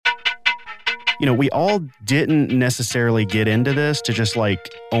we all didn't necessarily get into this to just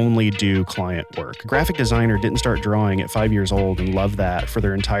only do client work. A graphic designer didn't start drawing at 5 years old and love that for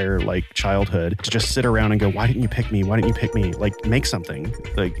their entire childhood to just sit around and go, why didn't you pick me? Why didn't you pick me? Make something.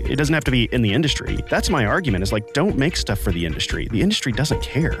 It doesn't have to be in the industry. That's my argument is don't make stuff for the industry. The industry doesn't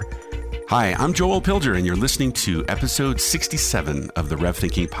care. Hi, I'm Joel Pilger, and you're listening to episode 67 of the Rev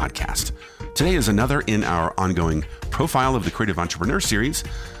Thinking podcast. Today is another in our ongoing Profile of the Creative Entrepreneur series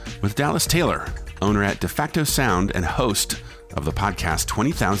with Dallas Taylor, owner at DeFacto Sound and host of the podcast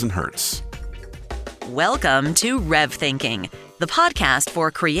 20,000 Hertz. Welcome to Rev Thinking, the podcast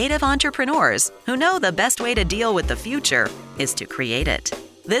for creative entrepreneurs who know the best way to deal with the future is to create it.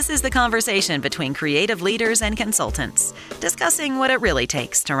 This is the conversation between creative leaders and consultants, discussing what it really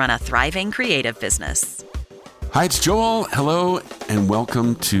takes to run a thriving creative business. Hi, it's Joel. Hello, and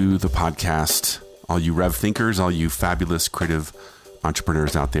welcome to the podcast. All you Rev thinkers, all you fabulous creative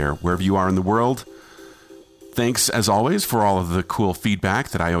entrepreneurs out there, wherever you are in the world. Thanks, as always, for all of the cool feedback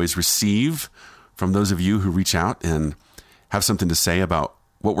that I always receive from those of you who reach out and have something to say about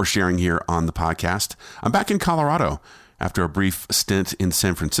what we're sharing here on the podcast. I'm back in Colorado after a brief stint in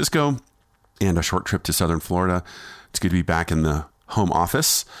San Francisco and a short trip to Southern Florida. It's good to be back in the home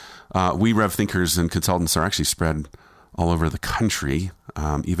office. We Rev thinkers and consultants are actually spread all over the country,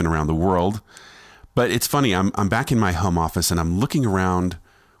 even around the world. But it's funny, I'm back in my home office and I'm looking around.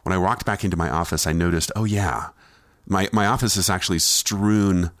 When I walked back into my office, I noticed, oh yeah, my office is actually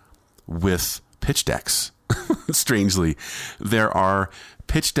strewn with pitch decks. Strangely, there are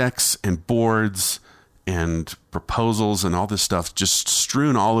pitch decks and boards and proposals and all this stuff just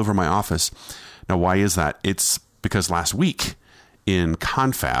strewn all over my office. Now, why is that? It's because last week in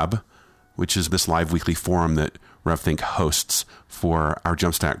Confab, which is this live weekly forum that RevThink hosts for our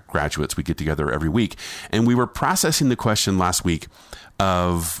Jumpstart graduates, we get together every week. And we were processing the question last week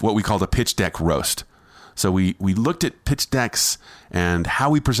of what we called a pitch deck roast. So we looked at pitch decks and how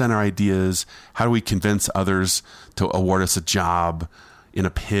we present our ideas, how do we convince others to award us a job in a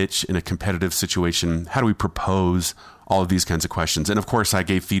pitch, in a competitive situation, how do we propose, all of these kinds of questions. And of course, I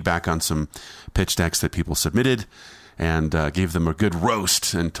gave feedback on some pitch decks that people submitted and gave them a good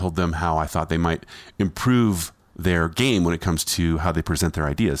roast and told them how I thought they might improve their game when it comes to how they present their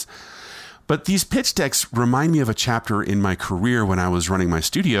ideas. But these pitch decks remind me of a chapter in my career when I was running my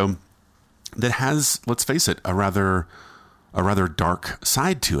studio that has, let's face it, a rather dark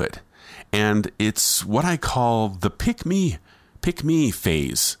side to it. And it's what I call the pick me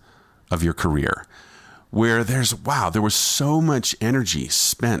phase of your career, where there was so much energy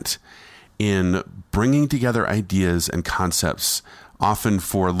spent in bringing together ideas and concepts, often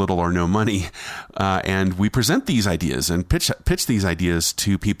for little or no money. And we present these ideas and pitch these ideas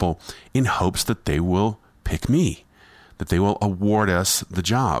to people in hopes that they will pick me, that they will award us the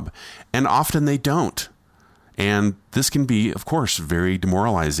job. And often they don't. And this can be, of course, very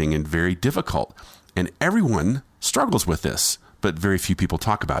demoralizing and very difficult. And everyone struggles with this, but very few people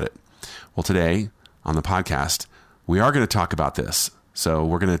talk about it. Well, today on the podcast, we are going to talk about this. So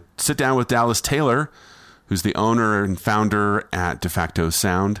we're going to sit down with Dallas Taylor, who's the owner and founder at DeFacto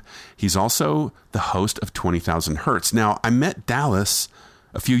Sound. He's also the host of 20,000 Hertz. Now, I met Dallas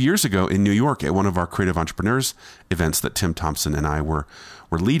a few years ago in New York at one of our Creative Entrepreneurs events that Tim Thompson and I were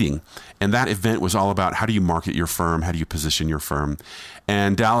leading. And that event was all about how do you market your firm? How do you position your firm?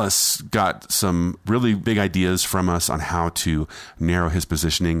 And Dallas got some really big ideas from us on how to narrow his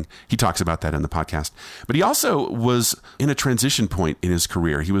positioning. He talks about that in the podcast. But he also was in a transition point in his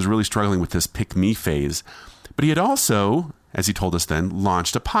career. He was really struggling with this pick me phase. But he had also, as he told us then,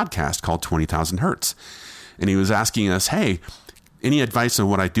 launched a podcast called 20,000 Hertz. And he was asking us, hey, any advice on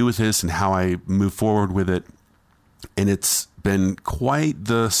what I do with this and how I move forward with it? And it's been quite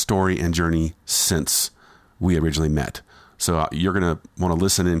the story and journey since we originally met. So you're going to want to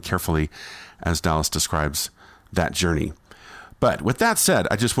listen in carefully as Dallas describes that journey. But with that said,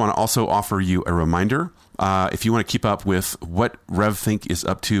 I just want to also offer you a reminder. If you want to keep up with what RevThink is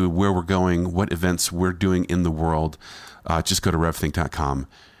up to, where we're going, what events we're doing in the world, just go to revthink.com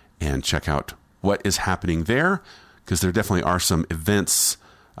and check out what is happening there, because there definitely are some events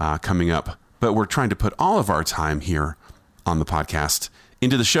coming up. But we're trying to put all of our time here on the podcast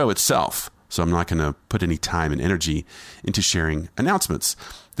into the show itself. So I'm not going to put any time and energy into sharing announcements.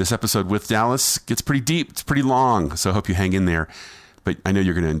 This episode with Dallas gets pretty deep. It's pretty long. So I hope you hang in there. But I know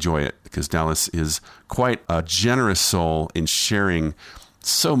you're going to enjoy it because Dallas is quite a generous soul in sharing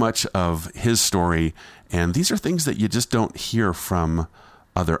so much of his story. And these are things that you just don't hear from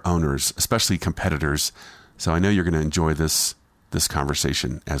other owners, especially competitors. So I know you're going to enjoy this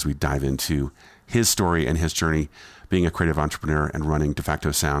conversation as we dive into his story and his journey being a creative entrepreneur and running De Facto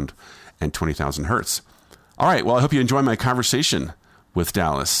Sound and 20,000 Hertz. All right. Well, I hope you enjoy my conversation with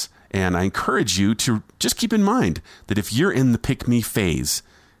Dallas. And I encourage you to just keep in mind that if you're in the pick me phase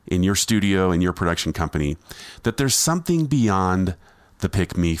in your studio, in your production company, that there's something beyond the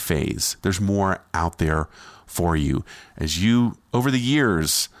pick me phase. There's more out there for you as you, over the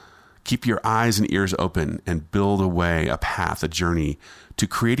years, keep your eyes and ears open and build a way, a path, a journey to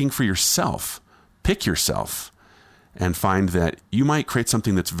creating for yourself. Pick yourself and find that you might create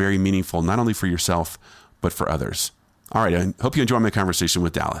something that's very meaningful, not only for yourself, but for others. All right. I hope you enjoy my conversation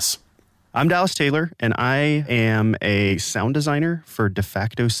with Dallas. I'm Dallas Taylor, and I am a sound designer for De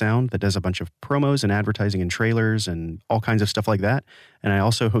Facto Sound that does a bunch of promos and advertising and trailers and all kinds of stuff like that. And I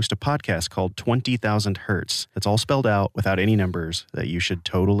also host a podcast called 20,000 Hertz. That's all spelled out without any numbers that you should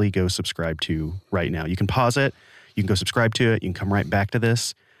totally go subscribe to right now. You can pause it. You can go subscribe to it. You can come right back to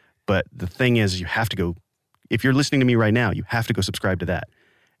this. But the thing is, you have to go, if you're listening to me right now, you have to go subscribe to that.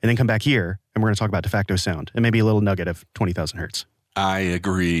 And then come back here, and we're going to talk about De Facto Sound and maybe a little nugget of 20,000 Hertz. I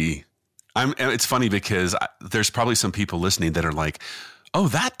agree. It's funny because there's probably some people listening that are like, oh,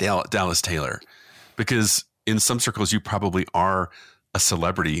 that Dallas Taylor. Because in some circles, you probably are a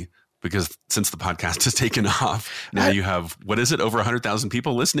celebrity because since the podcast has taken off, now you have, what is it, over 100,000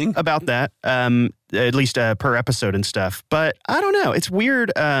 people listening? About that, at least per episode and stuff. But I don't know. It's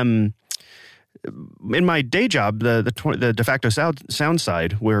weird. In my day job, the De Facto Sound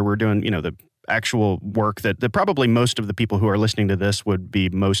side, where we're doing, the actual work that probably most of the people who are listening to this would be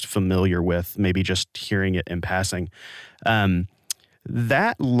most familiar with, maybe just hearing it in passing.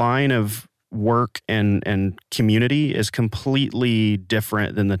 That line of work and community is completely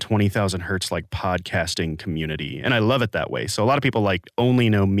different than the 20,000 Hertz like podcasting community. And I love it that way. So a lot of people only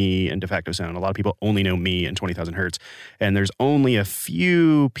know me and De Facto Sound. A lot of people only know me and 20,000 Hertz. And there's only a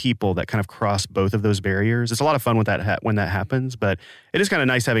few people that kind of cross both of those barriers. It's a lot of fun with that when that happens, but it is kind of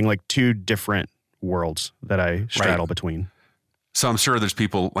nice having two different worlds that I straddle between. So I'm sure there's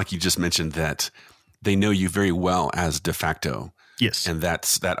people, like you just mentioned, that they know you very well as De Facto. Yes. And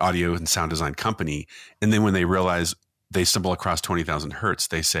that's that audio and sound design company. And then when they realize they stumble across 20,000 Hertz,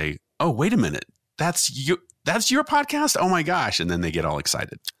 they say, oh, wait a minute. That's your podcast? Oh my gosh. And then they get all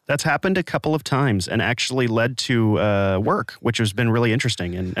excited. That's happened a couple of times and actually led to work, which has been really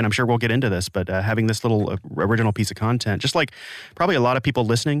interesting. And I'm sure we'll get into this, but having this little original piece of content, just like probably a lot of people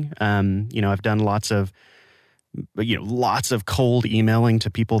listening, I've done lots of cold emailing to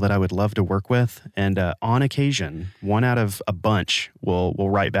people that I would love to work with. And on occasion, one out of a bunch will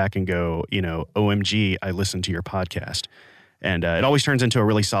write back and go, OMG, I listened to your podcast. And it always turns into a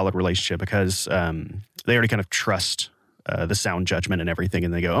really solid relationship because they already kind of trust the sound judgment and everything.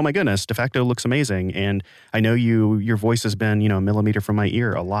 And they go, oh my goodness, De Facto looks amazing. And I know your voice has been, a millimeter from my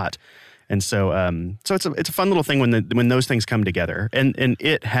ear a lot. And so it's a fun little thing when those things come together. And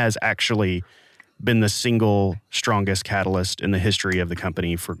it has actually been the single strongest catalyst in the history of the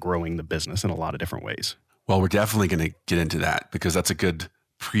company for growing the business in a lot of different ways. Well, we're definitely going to get into that because that's a good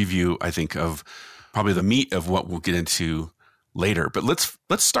preview, I think, of probably the meat of what we'll get into later. But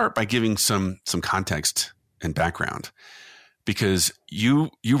let's start by giving some context and background because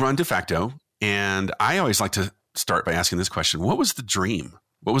you run De Facto, and I always like to start by asking this question. What was the dream?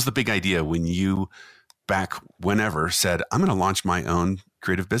 What was the big idea when you, back whenever, said, I'm going to launch my own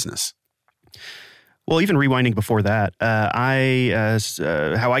creative business? Well, even rewinding before that, how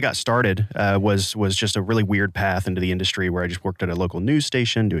I got started was just a really weird path into the industry where I just worked at a local news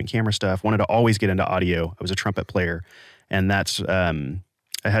station doing camera stuff. Wanted to always get into audio. I was a trumpet player, and that's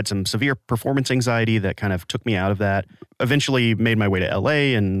I had some severe performance anxiety that kind of took me out of that. Eventually, made my way to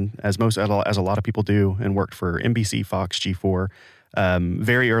LA, and as a lot of people do, and worked for NBC, Fox, G4.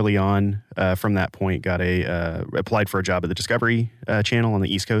 Very early on, from that point, applied for a job at the Discovery Channel on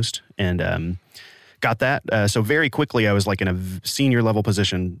the East Coast, and got that. So very quickly, I was in a senior level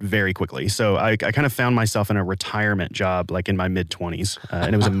position very quickly. So I kind of found myself in a retirement job, in my mid-20s,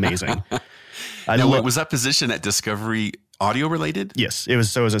 and it was amazing. Was that position at Discovery audio related? Yes, it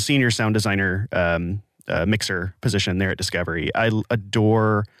was. So as a senior sound designer, mixer position there at Discovery. I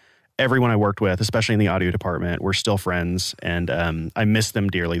adore everyone I worked with, especially in the audio department. We're still friends, and I miss them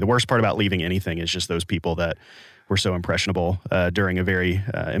dearly. The worst part about leaving anything is just those people that were so impressionable during a very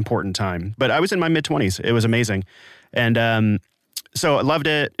important time. But I was in my mid-20s. It was amazing. And so I loved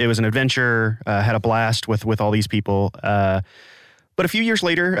it. It was an adventure. Had a blast with all these people. But a few years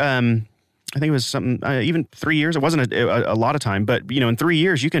later, I think it was something, even 3 years. It wasn't a lot of time, but in 3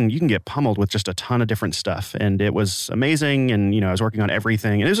 years you can get pummeled with just a ton of different stuff, and it was amazing. And I was working on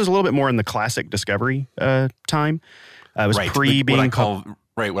everything, and this was a little bit more in the classic Discovery time. It was pre being what I call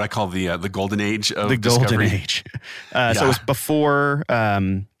Right, what I call the golden age of the Discovery. golden age. So it was before,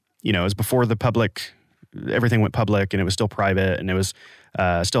 it was before the public, everything went public, and it was still private, and it was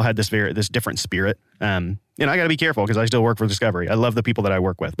still had this different spirit. And I got to be careful because I still work for Discovery. I love the people that I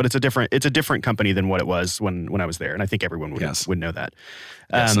work with, but it's a different company than what it was when I was there, and I think everyone would know that.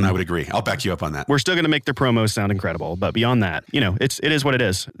 Yes, and I would agree. I'll back you up on that. We're still going to make their promos sound incredible, but beyond that, it is what it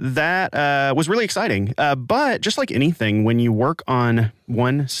is. That was really exciting. But just like anything, when you work on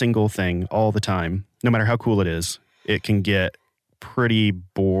one single thing all the time, no matter how cool it is, it can get pretty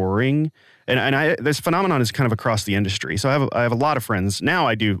boring. And this phenomenon is kind of across the industry. So I have a lot of friends. Now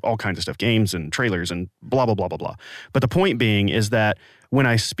I do all kinds of stuff, games and trailers and blah, blah, blah, blah, blah. But the point being is that when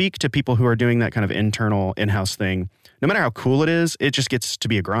I speak to people who are doing that kind of internal in-house thing, no matter how cool it is, it just gets to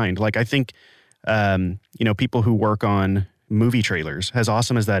be a grind. Like I think, people who work on movie trailers, as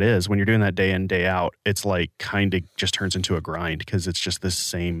awesome as that is, when you're doing that day in, day out, it's like kind of just turns into a grind because it's just the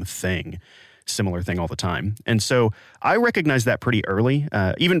same thing. Similar thing all the time. And so I recognize that pretty early.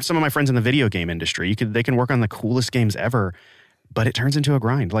 Even some of my friends in the video game industry, they can work on the coolest games ever, but it turns into a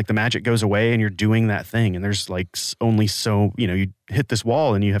grind. Like the magic goes away and you're doing that thing. And there's like only so, you hit this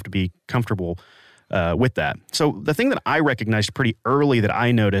wall and you have to be comfortable with that. So the thing that I recognized pretty early that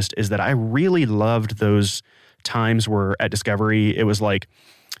I noticed is that I really loved those times where at Discovery, it was like,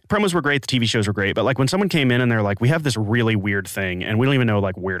 promos were great, the TV shows were great, but like when someone came in and they're like, we have this really weird thing and we don't even know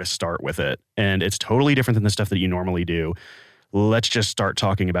like where to start with it. And it's totally different than the stuff that you normally do. Let's just start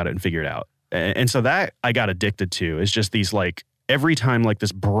talking about it and figure it out. And so that I got addicted to is just these like, every time like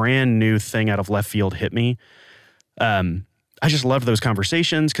this brand new thing out of left field hit me, I just loved those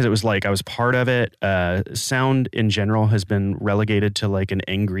conversations because it was like I was part of it. Sound in general has been relegated to like an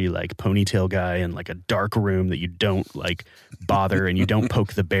angry like ponytail guy in like a dark room that you don't like bother and you don't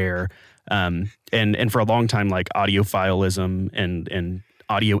poke the bear. And for a long time, like audiophilism and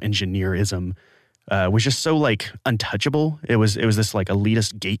audio engineerism was just so like untouchable. It was this like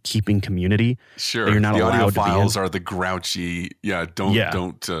elitist gatekeeping community. Sure, that you're not the allowed audiophiles to be in. are the grouchy,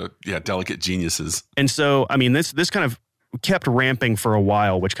 delicate geniuses. And so, I mean, this kind of kept ramping for a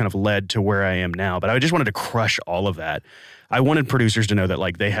while, which kind of led to where I am now. But I just wanted to crush all of that. I wanted producers to know that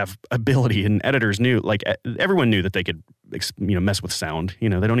like they have ability, and editors knew, like everyone knew that they could, mess with sound. They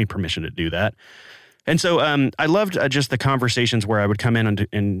don't need permission to do that. And so I loved just the conversations where I would come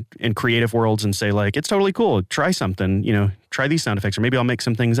in creative worlds and say like, it's totally cool. Try something, try these sound effects, or maybe I'll make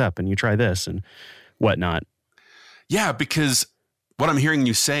some things up and you try this and whatnot. Yeah, because what I'm hearing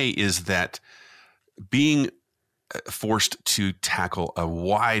you say is that being forced to tackle a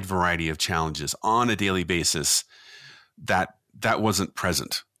wide variety of challenges on a daily basis, that wasn't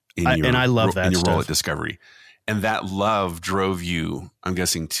present in I love that in your stuff. role at Discovery. And that love drove you, I'm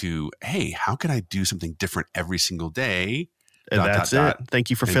guessing, to, hey, how can I do something different every single day? That's it. Thank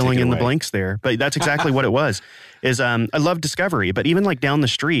you for filling in the blanks there. But that's exactly what it was. I love Discovery, but even like down the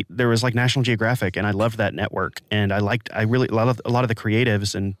street, there was like National Geographic, and I loved that network. And a lot of the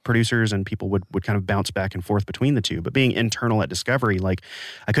creatives and producers and people would kind of bounce back and forth between the two. But being internal at Discovery, like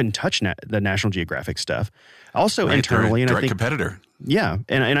I couldn't touch the National Geographic stuff. Also internally, and I think competitor. Yeah,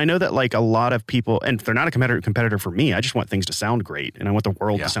 and I know that like a lot of people, and they're not a competitor for me. I just want things to sound great, and I want the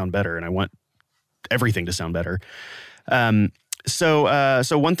world to sound better, and I want everything to sound better.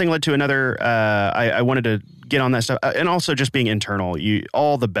 So one thing led to another. I wanted to get on that stuff, and also just being internal. You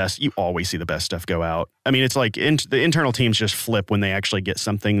always see the best stuff go out. I mean, it's like the internal teams just flip when they actually get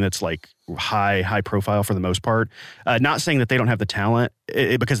something that's like high profile for the most part. Not saying that they don't have the talent,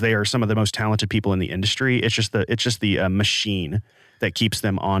 because they are some of the most talented people in the industry. It's just the machine that keeps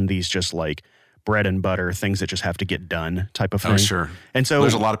them on these just like bread and butter things that just have to get done type of thing. Oh, sure. And so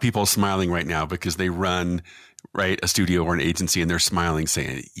there's a lot of people smiling right now because they run a studio or an agency, and they're smiling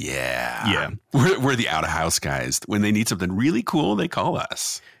saying, yeah, we're the out of house guys. When they need something really cool, they call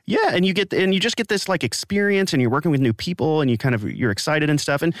us. Yeah. And you just get this like experience, and you're working with new people, and you're excited and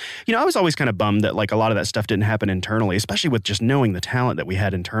stuff. And, I was always kind of bummed that like a lot of that stuff didn't happen internally, especially with just knowing the talent that we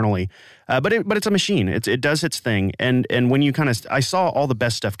had internally. But it's a machine. It does its thing. And when you I saw all the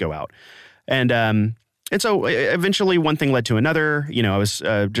best stuff go out. And so eventually one thing led to another. I was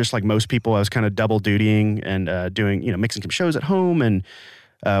just like most people, I was kind of double dutying and doing, mixing some shows at home. And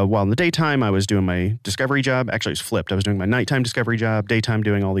while in the daytime, I was doing my Discovery job. Actually, it was flipped. I was doing my nighttime Discovery job, daytime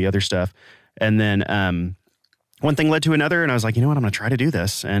doing all the other stuff. And then one thing led to another, and I was like, you know what, I'm going to try to do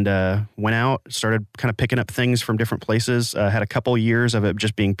this. And went out, started kind of picking up things from different places. Had a couple years of it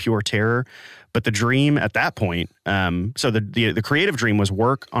just being pure terror. But the dream at that point, so the creative dream was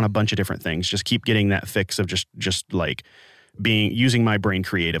work on a bunch of different things. Just keep getting that fix of just like using my brain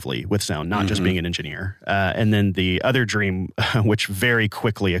creatively with sound, not just being an engineer. And then the other dream, which very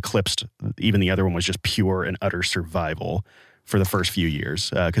quickly eclipsed even the other one, was just pure and utter survival for the first few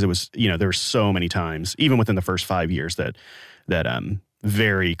years. Because it was, there were so many times, even within the first 5 years, that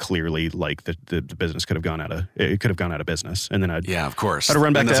very clearly, like the business could have gone out of business. And then of course, I'd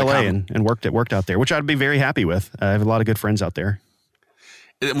run back to LA and worked out there, which I'd be very happy with. I have a lot of good friends out there.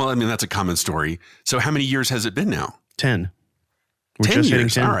 Well, I mean, that's a common story. So how many years has it been now? 10. We're 10 just hitting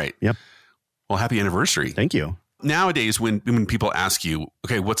years. 10. All right. Yep. Well, happy anniversary. Thank you. Nowadays, when people ask you,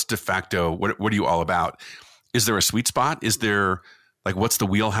 okay, what's de facto? What are you all about? Is there a sweet spot? Is there what's the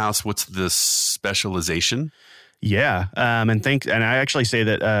wheelhouse? What's the specialization? Yeah. And I actually say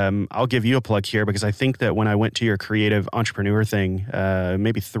that I'll give you a plug here, because I think that when I went to your creative entrepreneur thing,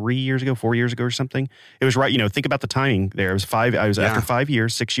 maybe 4 years ago or something, it was right. Think about the timing there. It was after 5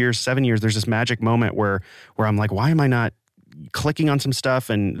 years, 6 years, 7 years, there's this magic moment where I'm like, why am I not clicking on some stuff?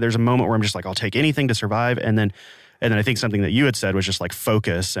 And there's a moment where I'm just like, I'll take anything to survive. And then I think something that you had said was just like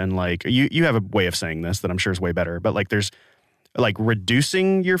focus, and like you have a way of saying this that I'm sure is way better, but like there's like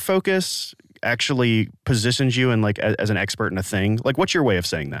reducing your focus actually positions you in as an expert in a thing. Like, what's your way of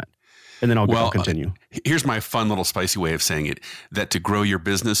saying that? And then I'll continue. Here's my fun little spicy way of saying it: that to grow your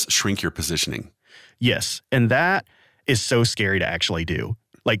business, shrink your positioning. Yes, and that is so scary to actually do.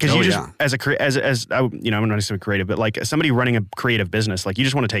 Like, because I'm not necessarily creative, but like somebody running a creative business, like you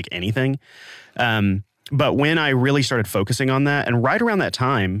just want to take anything. But when I really started focusing on that, and right around that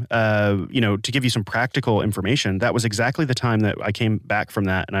time, to give you some practical information, that was exactly the time that I came back from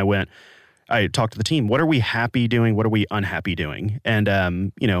that, and I talked to the team. What are we happy doing? What are we unhappy doing?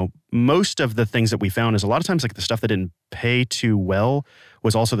 And, most of the things that we found is a lot of times like the stuff that didn't pay too well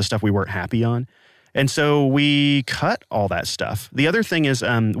was also the stuff we weren't happy on. And so we cut all that stuff. The other thing is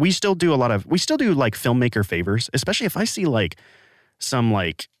we still do like filmmaker favors, especially if I see like some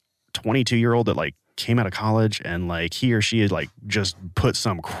like 22-year-old that like came out of college and like he or she had like just put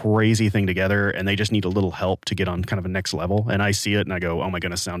some crazy thing together and they just need a little help to get on kind of a next level. And I see it and I go, oh my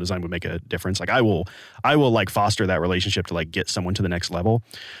goodness, sound design would make a difference. Like I will like foster that relationship to like get someone to the next level.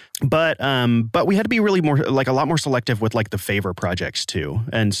 But we had to be really more like a lot more selective with like the favor projects too.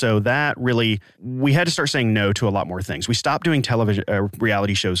 And so that really, we had to start saying no to a lot more things. We stopped doing television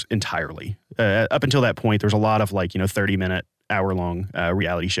reality shows entirely. Up until that point, there's a lot of like, 30-minute hour-long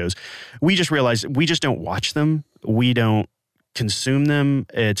reality shows. We just realized we just don't watch them. We don't consume them.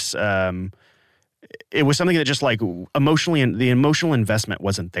 It was something that just like emotionally, and the emotional investment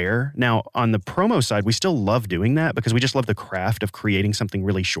wasn't there. Now, on the promo side, we still love doing that because we just love the craft of creating something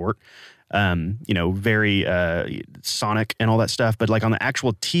really short, very sonic and all that stuff. But like on the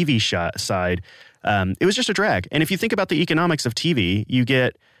actual TV side, it was just a drag. And if you think about the economics of TV, you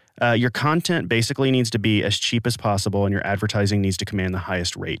get your content basically needs to be as cheap as possible and your advertising needs to command the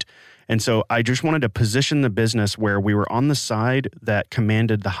highest rate. And so I just wanted to position the business where we were on the side that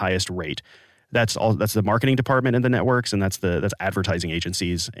commanded the highest rate. That's the marketing department in the networks, and that's advertising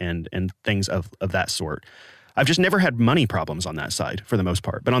agencies and things of that sort. I've just never had money problems on that side for the most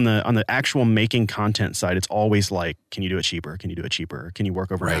part. But on the actual making content side, it's always like, can you do it cheaper? Can you do it cheaper? Can you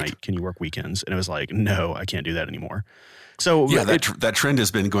work overnight? Right. Can you work weekends? And it was like, no, I can't do that anymore. So yeah, that trend has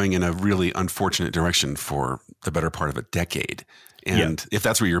been going in a really unfortunate direction for the better part of a decade. And if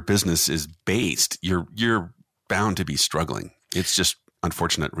that's where your business is based, you're bound to be struggling. It's just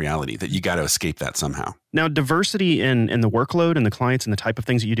unfortunate reality that you got to escape that somehow. Now, diversity in the workload and the clients and the type of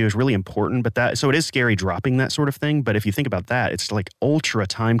things that you do is really important, but so it is scary dropping that sort of thing. But if you think about that, it's like ultra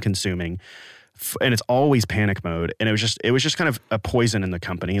time consuming. And it's always panic mode. And it was just kind of a poison in the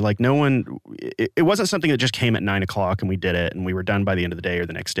company. Like it wasn't something that just came at 9:00 and we did it and we were done by the end of the day or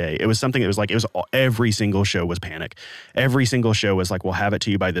the next day. It was something that was like, every single show was panic. Every single show was like, we'll have it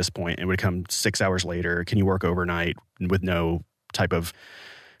to you by this point. And it would come 6 hours later. Can you work overnight with no type of,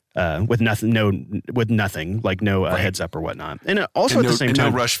 with nothing, like no heads up or whatnot. And also at the same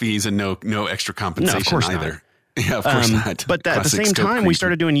time, no rush fees and no extra compensation of course either. Not. Yeah, of course not. But at the same time, we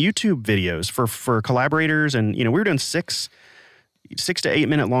started doing YouTube videos for collaborators, and we were doing 6 to 8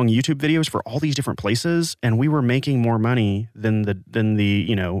 minute long YouTube videos for all these different places, and we were making more money than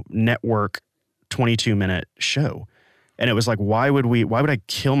the network 22-minute show. And it was like, why would I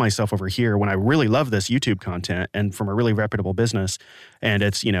kill myself over here when I really love this YouTube content and from a really reputable business, and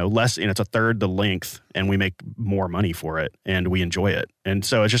it's less, it's a third the length, and we make more money for it and we enjoy it. And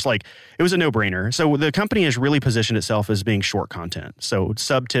so it's just like, it was a no-brainer. So the company has really positioned itself as being short content. So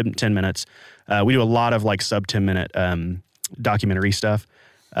sub 10 minutes. We do a lot of like sub 10-minute documentary stuff,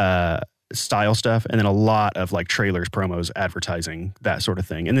 style stuff, and then a lot of like trailers, promos, advertising, that sort of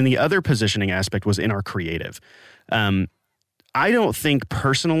thing. And then the other positioning aspect was in our creative. I don't think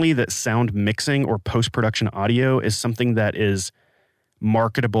personally that sound mixing or post-production audio is something that is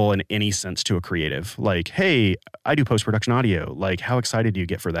marketable in any sense to a creative. Like, hey, I do post-production audio. Like, how excited do you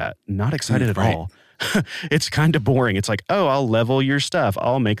get for that? Not excited at all. It's kind of boring. It's like, oh, I'll level your stuff.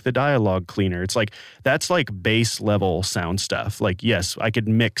 I'll make the dialogue cleaner. It's like, that's like base level sound stuff. Like, yes, I could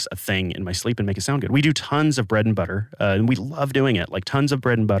mix a thing in my sleep and make it sound good. We do tons of bread and butter, and we love doing it. Like tons of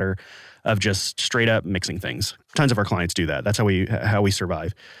bread and butter of just straight up mixing things. Tons of our clients do that. That's how we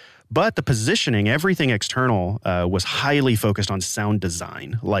survive. But the positioning, everything external was highly focused on sound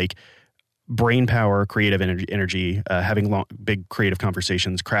design, like brain power, creative energy, having big creative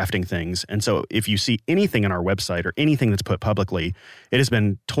conversations, crafting things. And so if you see anything on our website or anything that's put publicly, it has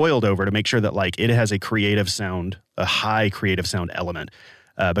been toiled over to make sure that like it has a creative sound, a high creative sound element.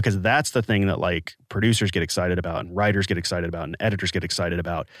 Because that's the thing that like producers get excited about and writers get excited about and editors get excited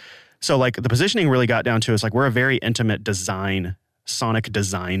about. So like the positioning really got down to is like we're a very intimate sonic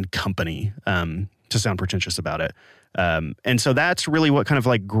design company, to sound pretentious about it. And so that's really what kind of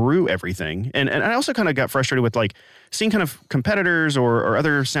like grew everything. And I also kind of got frustrated with like seeing kind of competitors or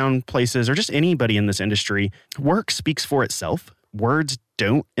other sound places or just anybody in this industry. Work speaks for itself. Words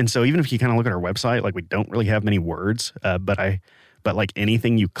don't. And so even if you kind of look at our website, like we don't really have many words, but like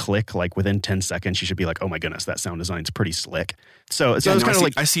anything you click, like within 10 seconds, you should be like, oh my goodness, that sound design's pretty slick. So it's kind of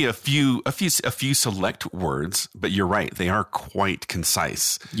like I see a few select words, but you're right, they are quite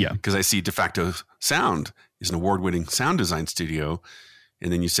concise. Yeah, because I see De Facto Sound is an award-winning sound design studio,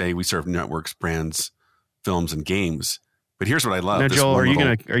 and then you say we serve networks, brands, films, and games. But here's what I love. Now, Joel, are you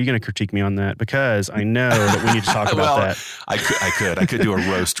gonna critique me on that? Because I know that we need to talk about that. I could do a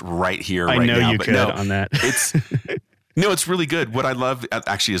roast right here. I right know now, you could on that. It's really good. What I love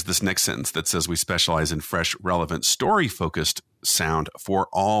actually is this next sentence that says we specialize in fresh, relevant, story-focused sound for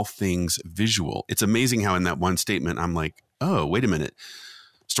all things visual. It's amazing how in that one statement, I'm like, oh, wait a minute.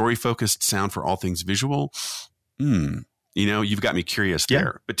 Story-focused sound for all things visual? You've got me curious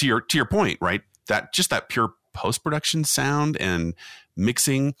there. But to your point, right? That pure post-production sound and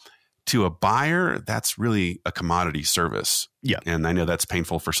mixing to a buyer, that's really a commodity service. Yeah. And I know that's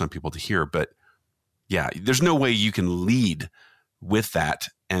painful for some people to hear, but yeah, there's no way you can lead with that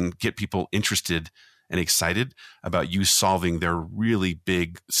and get people interested and excited about you solving their really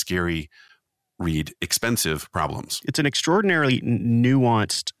big, scary, expensive problems. It's an extraordinarily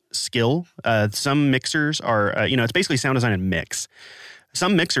nuanced skill. Some mixers are, it's basically sound design and mix.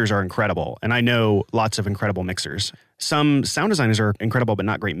 Some mixers are incredible, and I know lots of incredible mixers. Some sound designers are incredible, but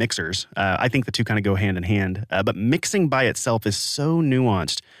not great mixers. I think the two kind of go hand in hand. But mixing by itself is so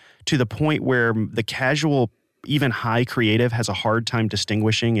nuanced to the point where the casual, even high creative has a hard time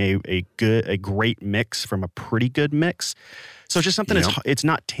distinguishing a great mix from a pretty good mix. So it's just something it's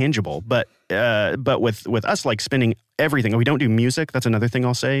not tangible. But with us like spending everything, we don't do music. That's another thing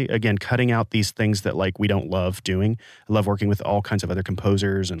I'll say. Again, cutting out these things that like we don't love doing. I love working with all kinds of other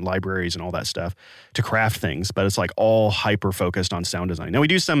composers and libraries and all that stuff to craft things. But it's like all hyper focused on sound design. Now we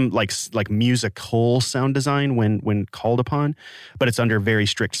do some like musical sound design when called upon, but it's under very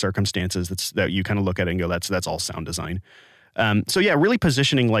strict circumstances. That you kind of look at it and go, that's all sound design. So yeah, really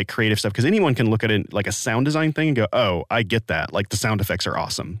positioning like creative stuff, because anyone can look at it like a sound design thing and go, oh, I get that. Like the sound effects are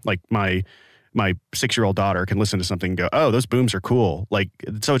awesome. Like my 6-year-old daughter can listen to something and go, oh, those booms are cool. Like,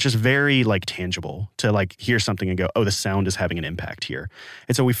 so it's just very like tangible to like hear something and go, oh, the sound is having an impact here.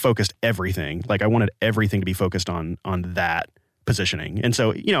 And so we focused everything. Like I wanted everything to be focused on that positioning. And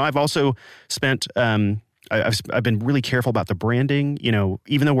so, I've also spent, I've been really careful about the branding.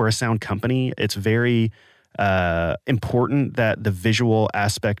 Even though we're a sound company, it's very important that the visual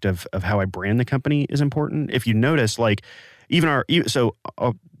aspect of how I brand the company is important. If you notice, like so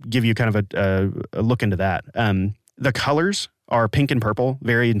I'll give you kind of a look into that. The colors are pink and purple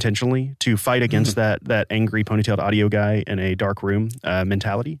very intentionally to fight against that angry ponytailed audio guy in a dark room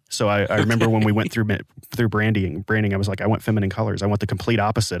mentality. So I remember when we went through branding, I was like, I want feminine colors. I want the complete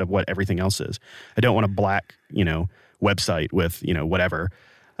opposite of what everything else is. I don't want a black, website with, whatever.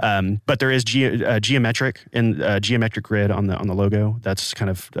 But there is geometric grid on the logo. That's kind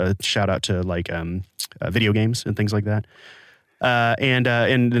of a shout out to like video games and things like that. And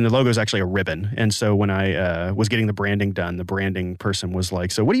then the logo is actually a ribbon. And so when I was getting the branding done, the branding person was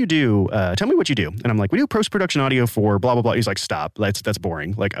like, so what do you do? Tell me what you do. And I'm like, we do post-production audio for blah, blah, blah. He's like, stop. That's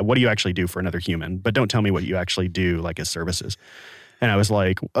boring. Like, what do you actually do for another human? But don't tell me what you actually do like as services. And I was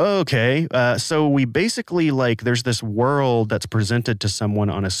like, okay. So we basically like, there's this world that's presented to someone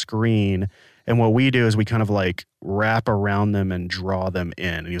on a screen. And what we do is we kind of like wrap around them and draw them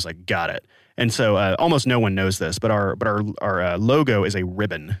in. And he was like, got it. And so almost no one knows this, but our logo is a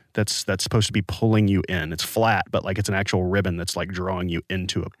ribbon that's supposed to be pulling you in. It's flat, but like it's an actual ribbon that's like drawing you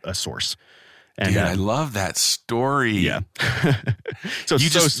into a source. And, Dude, I love that story. Yeah. So you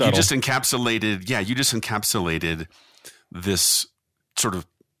just subtle. you just encapsulated this sort of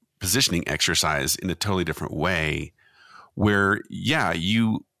positioning exercise in a totally different way where,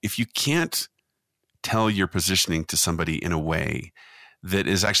 if you can't tell your positioning to somebody in a way that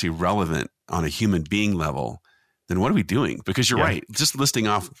is actually relevant on a human being level, then what are we doing? Because you're right. Just listing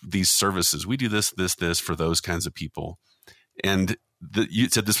off these services, we do this for those kinds of people. And you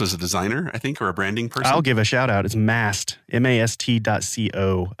said this was a designer, I think, or a branding person? I'll give a shout out. It's Mast,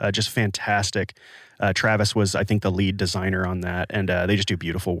 MAST.co. Just fantastic. Travis was, I think, the lead designer on that. And they just do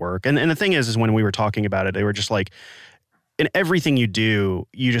beautiful work. And the thing is when we were talking about it, they were just like, in everything you do,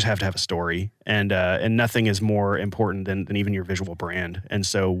 you just have to have a story, and nothing is more important than even your visual brand. And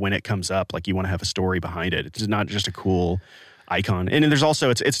so when it comes up, like you want to have a story behind it. It's not just a cool icon. And there's also,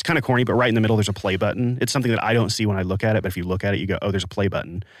 it's kind of corny, but right in the middle, there's a play button. It's something that I don't see when I look at it, but if you look at it, you go, oh, there's a play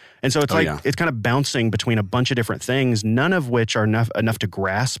button. And so it's it's kind of bouncing between a bunch of different things, none of which are enough to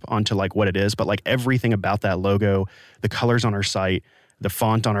grasp onto like what it is, but like everything about that logo, the colors on our site, the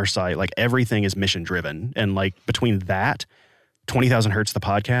font on our site, like everything is mission driven. And like between that, 20,000 Hertz, the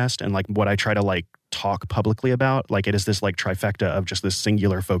podcast, and like what I try to like talk publicly about, like it is this like trifecta of just this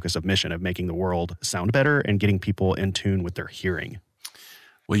singular focus of mission of making the world sound better and getting people in tune with their hearing.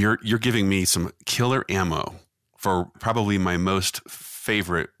 Well, you're giving me some killer ammo for probably my most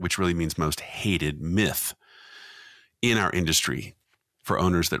favorite, which really means most hated myth in our industry for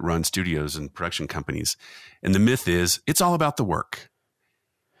owners that run studios and production companies. And the myth is it's all about the work.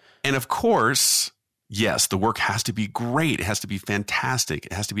 And of course, yes, the work has to be great. It has to be fantastic.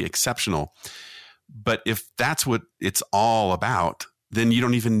 It has to be exceptional. But if that's what it's all about, then you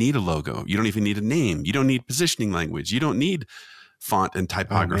don't even need a logo. You don't even need a name. You don't need positioning language. You don't need font and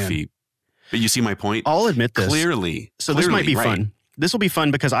typography. But you see my point? I'll admit this. Clearly. This might be fun. This will be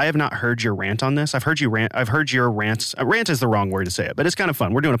fun because I have not heard your rant on this. I've heard you rant. I've heard your rants. Rant is the wrong word to say it, but it's kind of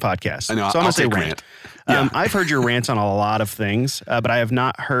fun. We're doing a podcast. I know. So I'm going to say rant. Yeah. I've heard your rants on a lot of things, but I have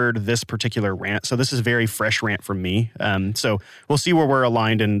not heard this particular rant. So this is very fresh rant from me. So we'll see where we're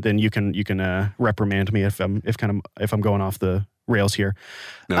aligned, and then you can reprimand me if I'm going off the rails here.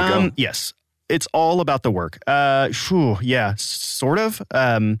 No, go. Yes, it's all about the work. Yeah, sort of.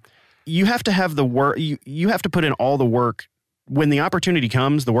 You have to have the work. You have to put in all the work. When the opportunity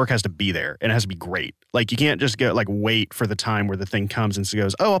comes, the work has to be there and it has to be great. Like you can't just go like wait for the time where the thing comes and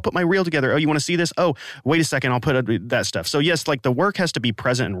goes, oh, I'll put my reel together. Oh, you want to see this? Oh, wait a second. I'll put that stuff. So yes, like the work has to be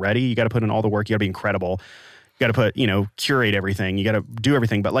present and ready. You got to put in all the work. You got to be incredible. You got to put, curate everything. You got to do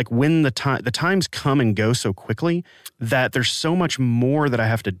everything. But like when the times come and go so quickly that there's so much more that I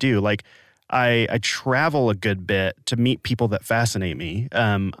have to do. Like I travel a good bit to meet people that fascinate me.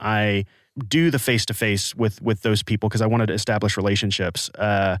 I do the face-to-face with those people because I wanted to establish relationships.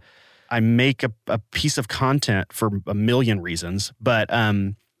 I make a piece of content for a million reasons, but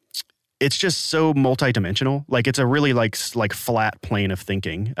it's just so multidimensional. Like it's a really like flat plane of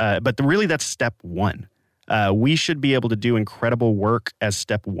thinking. But really that's step one. We should be able to do incredible work as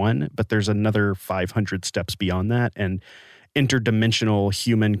step one, but there's another 500 steps beyond that. And interdimensional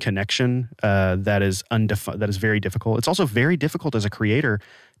human connection that is very difficult. It's also very difficult as a creator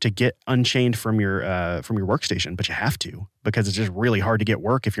to get unchained from your workstation, but you have to because it's just really hard to get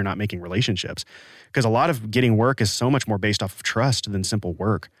work if you're not making relationships. Because a lot of getting work is so much more based off of trust than simple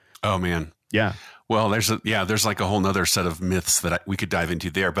work. Oh man, yeah. Well, there's like a whole nother set of myths that we could dive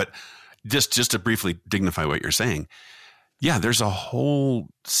into there, but just to briefly dignify what you're saying, yeah, there's a whole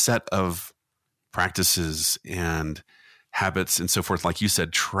set of practices and habits and so forth. Like you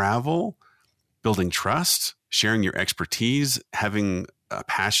said, travel, building trust, sharing your expertise, having a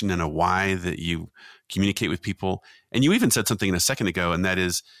passion and a why that you communicate with people. And you even said something a second ago, and that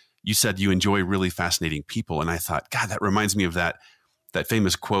is, you said you enjoy really fascinating people. And I thought, God, that reminds me of that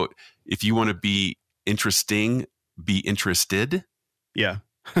famous quote, if you want to be interesting, be interested. Yeah.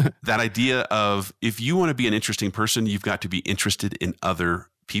 That idea of if you want to be an interesting person, you've got to be interested in other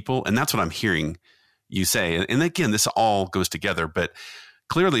people. And that's what I'm hearing you say. And again, this all goes together, but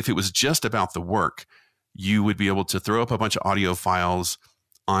clearly if it was just about the work, you would be able to throw up a bunch of audio files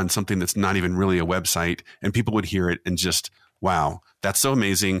on something that's not even really a website and people would hear it and just, wow, that's so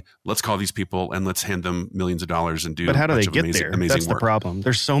amazing. Let's call these people and let's hand them millions of dollars and do. But how do they get there? That's the problem.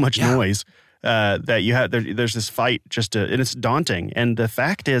 There's so much noise that you have. There's this fight and it's daunting. And the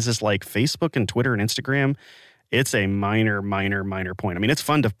fact is like Facebook and Twitter and Instagram, it's a minor point. I mean, it's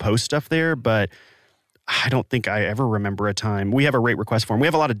fun to post stuff there, but I don't think I ever remember a time. We have a rate request form. We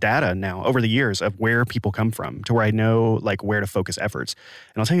have a lot of data now over the years of where people come from to where I know like where to focus efforts.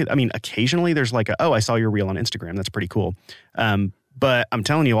 And I'll tell you, I mean, occasionally there's like, I saw your reel on Instagram. That's pretty cool. But I'm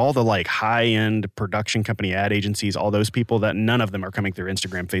telling you, all the like high-end production company ad agencies, all those people, that none of them are coming through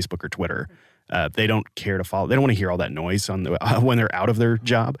Instagram, Facebook, or Twitter. They don't care to follow. They don't want to hear all that noise on when they're out of their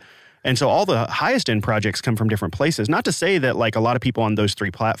job. And so all the highest end projects come from different places. Not to say that like a lot of people on those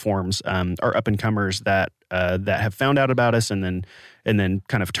three platforms are up and comers that have found out about us and then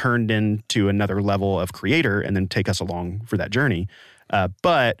kind of turned into another level of creator and then take us along for that journey.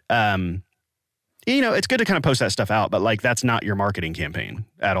 But it's good to kind of post that stuff out, but like that's not your marketing campaign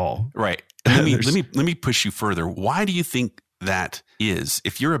at all. Right. Let me push you further. Why do you think that is?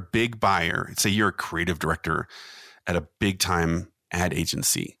 If you're a big buyer, say you're a creative director at a big time ad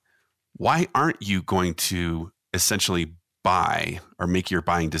agency, why aren't you going to essentially buy or make your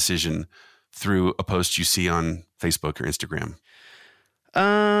buying decision through a post you see on Facebook or Instagram?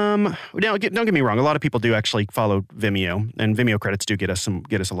 Now, don't get me wrong. A lot of people do actually follow Vimeo, and Vimeo credits do get us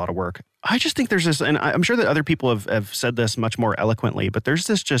a lot of work. I just think there's this, and I'm sure that other people have said this much more eloquently, but there's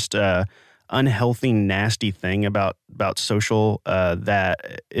this just unhealthy, nasty thing about social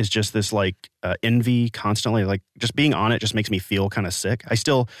that is just this like envy constantly. Like just being on it just makes me feel kind of sick. I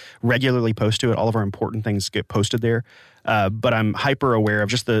still regularly post to it. All of our important things get posted there, but I'm hyper aware of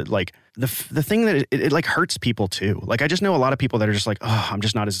just the thing that it like hurts people too. Like I just know a lot of people that are just like, oh, I'm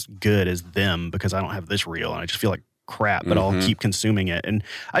just not as good as them because I don't have this reel, and I just feel like crap, but I'll keep consuming it. And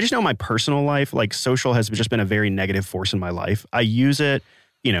I just know in my personal life, like social has just been a very negative force in my life. I use it.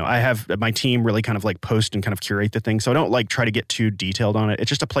 I have my team really kind of like post and kind of curate the thing. So I don't like try to get too detailed on it. It's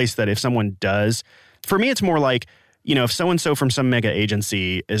just a place that if someone does, for me, it's more like, if so-and-so from some mega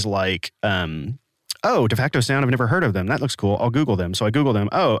agency is like, De Facto Sound, I've never heard of them. That looks cool. I'll Google them. So I Google them.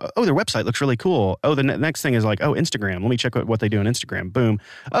 Oh, their website looks really cool. Oh, the next thing is like, Instagram. Let me check what they do on Instagram. Boom.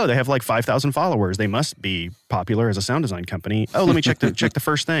 Oh, they have like 5,000 followers. They must be popular as a sound design company. Oh, let me check the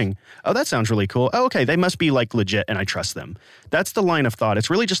first thing. Oh, that sounds really cool. Oh, okay. They must be like legit and I trust them. That's the line of thought. It's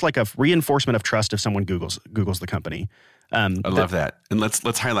really just like a reinforcement of trust if someone Googles the company. I love that. And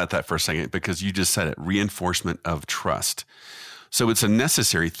let's highlight that for a second because you just said it, reinforcement of trust. So it's a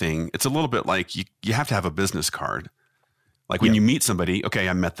necessary thing. It's a little bit like you have to have a business card. Like when you meet somebody, okay,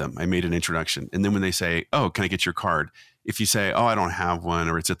 I met them. I made an introduction. And then when they say, oh, can I get your card? If you say, oh, I don't have one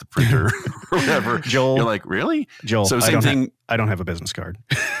or it's at the printer or whatever, Joel, you're like, really? Joel, so same thing. I don't have a business card.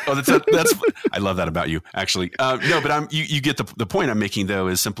 Oh, that's I love that about you, actually. No, but you get the point I'm making, though,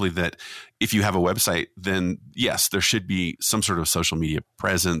 is simply that if you have a website, then yes, there should be some sort of social media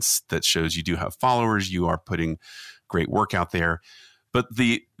presence that shows you do have followers. You are putting great work out there. But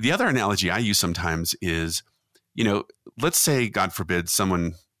the other analogy I use sometimes is, let's say, God forbid,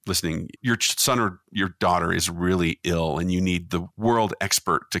 someone listening, your son or your daughter is really ill and you need the world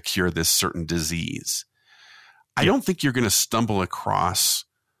expert to cure this certain disease. I don't think you're going to stumble across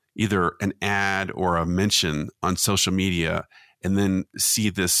either an ad or a mention on social media and then see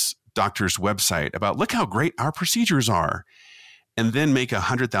this doctor's website about, look how great our procedures are, and then make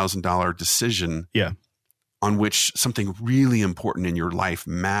 $100,000 decision on which something really important in your life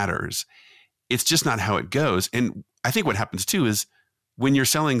matters. It's just not how it goes. And I think what happens too is when you're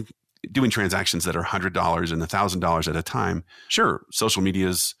doing transactions that are $100 and $1,000 at a time, sure, social media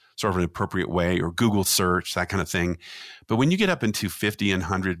is sort of an appropriate way, or Google search, that kind of thing. But when you get up into $50,000 and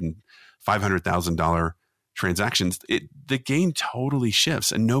 $100,000 and $500,000 transactions, the game totally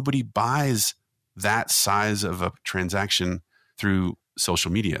shifts, and nobody buys that size of a transaction through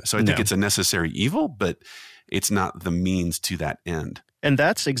social media. So I think it's a necessary evil, but it's not the means to that end. And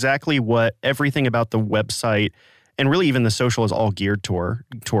that's exactly what everything about the website and really even the social is all geared toward.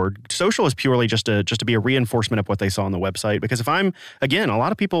 Social is purely just to be a reinforcement of what they saw on the website. Because if I'm, again, a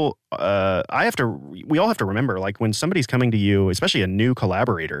lot of people, we all have to remember, like when somebody's coming to you, especially a new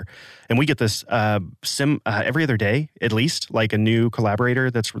collaborator, and we get this every other day, at least, like a new collaborator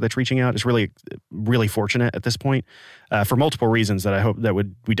that's reaching out is really, really fortunate at this point for multiple reasons that I hope that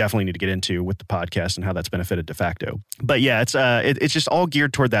we definitely need to get into with the podcast and how that's benefited De Facto. But yeah, it's just all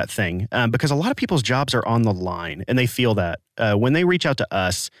geared toward that thing because a lot of people's jobs are on the line and they feel that when they reach out to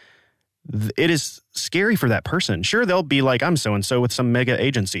us, it is scary for that person. Sure, they'll be like, I'm so-and-so with some mega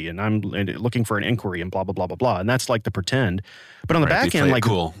agency and I'm looking for an inquiry and blah, blah, blah, blah, blah. And that's like the pretend. But on the back end, like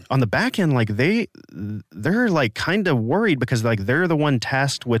on the back end, like they're like kind of worried because like they're the one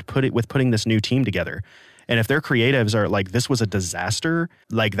tasked with putting this new team together. And if their creatives are like, this was a disaster,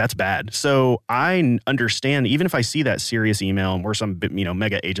 like that's bad. So I understand, even if I see that serious email and we're some,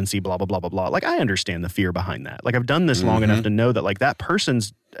 mega agency, blah, blah, blah, blah, blah, like I understand the fear behind that. Like I've done this long enough to know that like that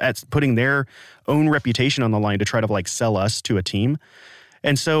person's at putting their own reputation on the line to try to like sell us to a team.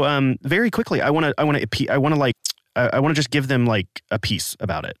 And so very quickly, I want to just give them like a piece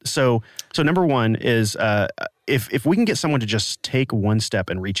about it. So number one is if we can get someone to just take one step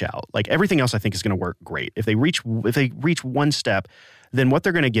and reach out, like everything else I think is going to work great. If they reach one step, then what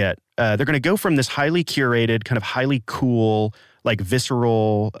they're going to get, they're going to go from this highly curated, kind of highly cool, like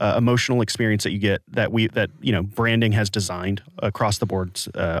visceral, emotional experience that you get that branding has designed across the boards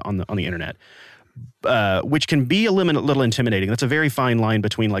on the internet. Which can be a little intimidating. That's a very fine line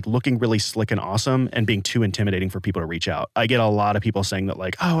between like looking really slick and awesome and being too intimidating for people to reach out. I get a lot of people saying that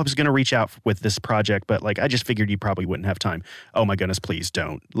like, oh, I was going to reach out with this project, but like I just figured you probably wouldn't have time. Oh my goodness, please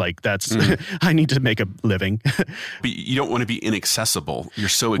don't. Like that's I need to make a living. But you don't want to be inaccessible. You're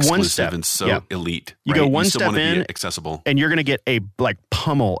so exclusive and so elite. You go one step in, accessible, and you're going to get a like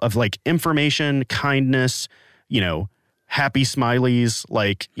pummel of like information, kindness, happy smileys,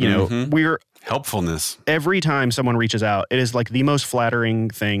 like we're helpfulness. Every time someone reaches out, it is like the most flattering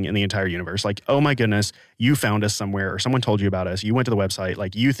thing in the entire universe. Like, oh my goodness, you found us somewhere, or someone told you about us. You went to the website.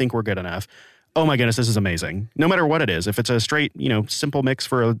 Like, you think we're good enough. Oh my goodness, this is amazing. No matter what it is, if it's a straight, simple mix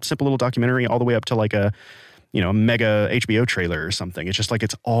for a simple little documentary, all the way up to like a, mega HBO trailer or something. It's just like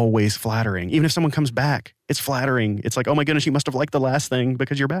it's always flattering. Even if someone comes back, it's flattering. It's like, oh my goodness, you must have liked the last thing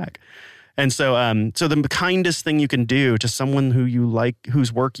because you're back. And so the kindest thing you can do to someone who you like,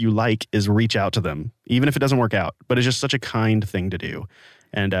 whose work you like, is reach out to them, even if it doesn't work out. But it's just such a kind thing to do,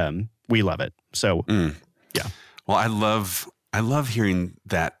 and we love it. So, yeah. Well, I love hearing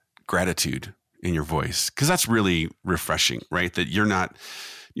that gratitude in your voice, because that's really refreshing, right? That you're not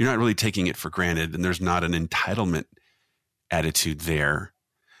really taking it for granted, and there's not an entitlement attitude there.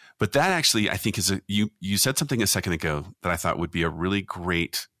 But that actually, I think, is you said something a second ago that I thought would be a really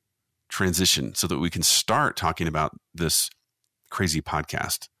great transition so that we can start talking about this crazy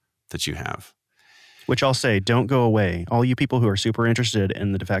podcast that you have. Which I'll say, don't go away. All you people who are super interested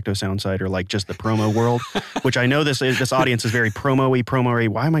in the De Facto Sound side or like just the promo world, which I know this audience is very promo-y.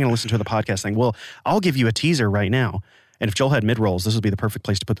 Why am I going to listen to the podcast thing? Well, I'll give you a teaser right now. And if Joel had mid-rolls, this would be the perfect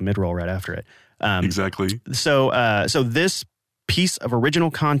place to put the mid-roll right after it. Exactly. So this piece of original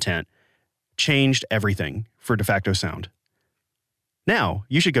content changed everything for De Facto Sound. Now,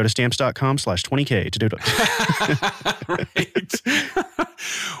 you should go to stamps.com/20K to do it. Right.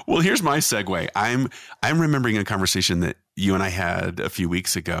 Well, here's my segue. I'm remembering a conversation that you and I had a few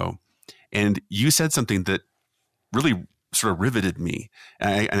weeks ago, and you said something that really sort of riveted me,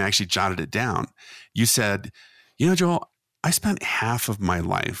 and I actually jotted it down. You said, Joel, I spent half of my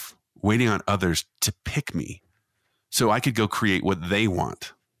life waiting on others to pick me so I could go create what they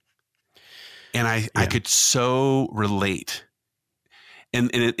want. And I could so relate. And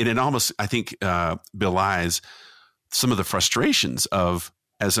it almost, I think, belies some of the frustrations of,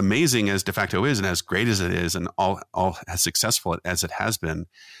 as amazing as De Facto is and as great as it is and all as successful as it has been,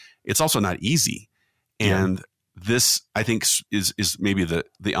 it's also not easy. And this, I think, is maybe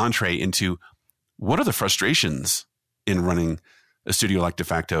the entree into what are the frustrations in running a studio like De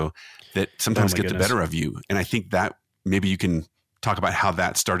Facto that sometimes get the better of you. And I think that maybe you can talk about how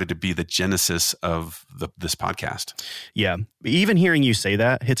that started to be the genesis of this podcast. Yeah. Even hearing you say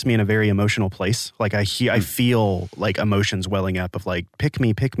that hits me in a very emotional place. Like I feel like emotions welling up of like, pick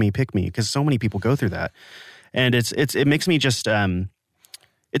me, because so many people go through that. And it makes me just,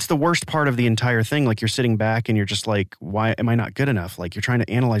 it's the worst part of the entire thing. Like you're sitting back and you're just like, why am I not good enough? Like you're trying to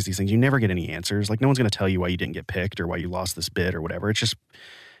analyze these things. You never get any answers. Like no one's going to tell you why you didn't get picked or why you lost this bid or whatever. It's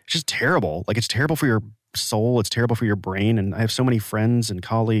just terrible. Like it's terrible for your soul. It's terrible for your brain. And I have so many friends and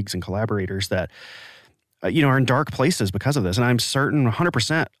colleagues and collaborators that, are in dark places because of this. And I'm certain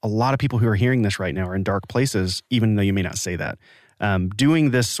 100% a lot of people who are hearing this right now are in dark places, even though you may not say that.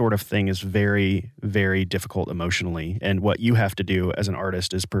 Doing this sort of thing is very, very difficult emotionally. And what you have to do as an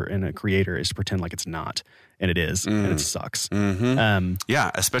artist and a creator is pretend like it's not. And it is. And it sucks. Mm-hmm.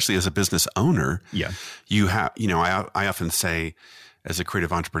 Especially as a business owner. Yeah. You have, I often say, as a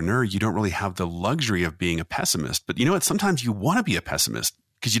creative entrepreneur, you don't really have the luxury of being a pessimist. But you know what? Sometimes you want to be a pessimist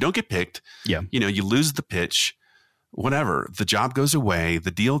because you don't get picked. Yeah. You lose the pitch, whatever. The job goes away, the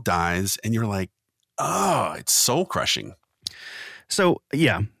deal dies, and you're like, oh, it's soul crushing. So,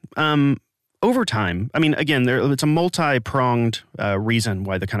 yeah. Over time, I mean, again, it's a multi-pronged reason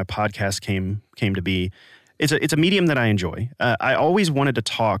why the kind of podcast came to be. It's a medium that I enjoy. I always wanted to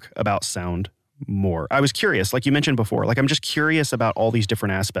talk about sound more. I was curious, like you mentioned before, like I'm just curious about all these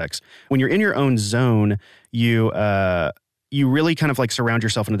different aspects. When you're in your own zone, you really kind of like surround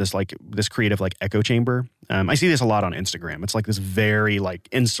yourself into this creative like echo chamber. I see this a lot on Instagram. It's like this very like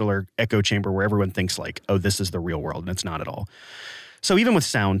insular echo chamber where everyone thinks like, oh, this is the real world, and it's not at all. So even with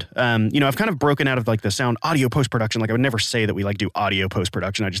sound, I've kind of broken out of like the sound audio post-production. Like I would never say that we like do audio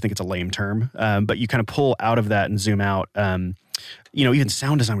post-production. I just think it's a lame term. But you kind of pull out of that and zoom out. Even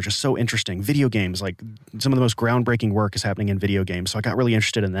sound design, which is so interesting. Video games, like some of the most groundbreaking work is happening in video games. So I got really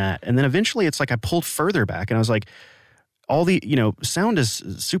interested in that. And then eventually it's like I pulled further back and I was like, all the, sound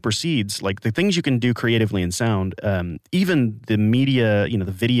supersedes like the things you can do creatively in sound. Even the media,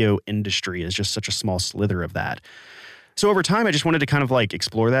 the video industry is just such a small slither of that. So over time, I just wanted to kind of like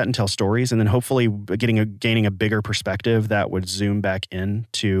explore that and tell stories, and then hopefully gaining a bigger perspective that would zoom back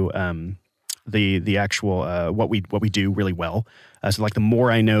into the actual what we do really well. So like the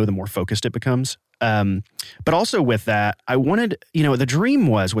more I know, the more focused it becomes. But also with that, I wanted, the dream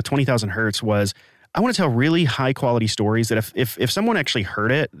was with 20,000 Hertz was I want to tell really high quality stories that if someone actually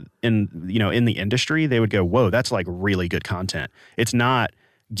heard it in the industry, they would go, whoa, that's like really good content. It's not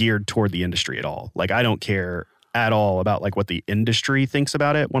geared toward the industry at all. Like I don't care at all about like what the industry thinks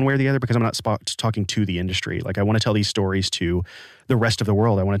about it one way or the other, because I'm not talking to the industry. Like I want to tell these stories to the rest of the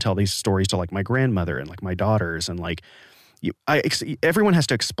world. I want to tell these stories to like my grandmother and like my daughters, and like everyone has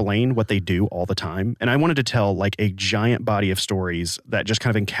to explain what they do all the time. And I wanted to tell like a giant body of stories that just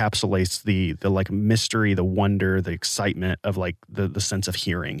kind of encapsulates the like mystery, the wonder, the excitement of like the sense of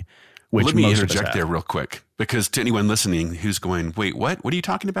hearing. Which let me interject there real quick, because to anyone listening who's going, wait, what are you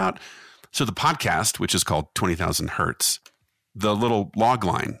talking about? So the podcast, which is called 20,000 Hertz, the little log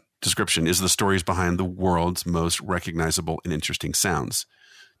line description is the stories behind the world's most recognizable and interesting sounds.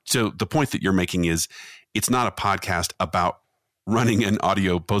 So the point that you're making is it's not a podcast about running an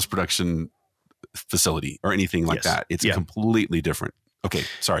audio post-production facility or anything like that. It's completely different. Okay,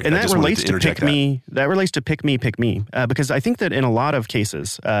 sorry. And that relates to Pick Me. That relates to Pick Me, because I think that in a lot of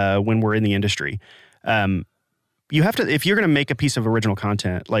cases, when we're in the industry, you have to, if you're going to make a piece of original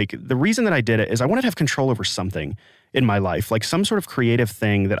content, like the reason that I did it is I wanted to have control over something in my life, like some sort of creative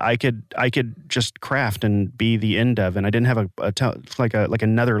thing that I could just craft and be the end of, and I didn't have like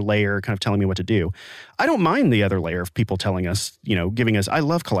another layer kind of telling me what to do. I don't mind the other layer of people telling us, giving us. I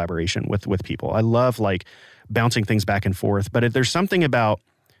love collaboration with people. I love like bouncing things back and forth. But if there's something about,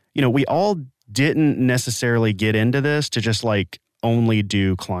 we all didn't necessarily get into this to just like only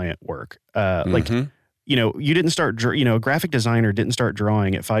do client work. You didn't start, a graphic designer didn't start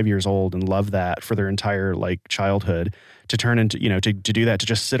drawing at 5 years old and love that for their entire like childhood to turn into, to do that, to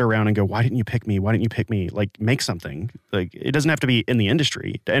just sit around and go, why didn't you pick me? Why didn't you pick me? Like make something. Like it doesn't have to be in the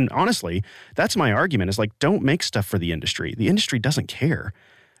industry. And honestly, that's my argument is like, don't make stuff for the industry. The industry doesn't care.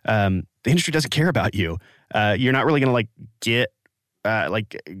 The industry doesn't care about you. You're not really going to like get,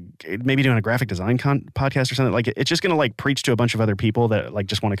 maybe doing a graphic design podcast or something. Like it's just going to like preach to a bunch of other people that like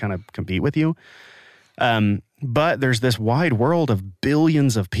just want to kind of compete with you. But there's this wide world of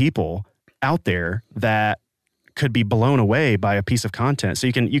billions of people out there that could be blown away by a piece of content. So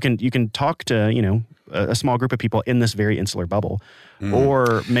you can talk to, a small group of people in this very insular bubble,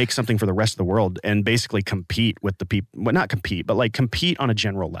 or make something for the rest of the world and basically compete with the people, well, not compete, but like compete on a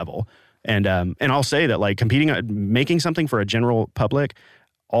general level. And I'll say that like making something for a general public,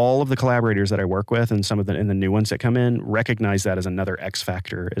 all of the collaborators that I work with and some of the new ones that come in recognize that as another X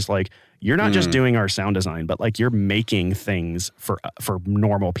factor, is like, you're not just doing our sound design, but like you're making things for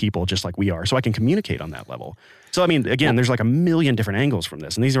normal people just like we are. So I can communicate on that level. So, I mean, again, there's like a million different angles from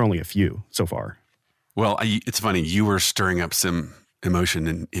this, and these are only a few so far. Well, it's funny. You were stirring up some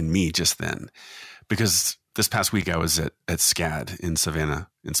emotion in me just then, because this past week I was at SCAD in Savannah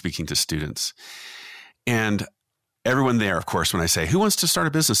and speaking to students, and everyone there, of course, when I say, who wants to start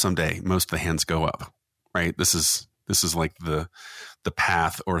a business someday? Most of the hands go up, right? This is like the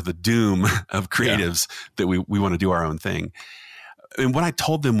path or the doom of creatives that we want to do our own thing. And what I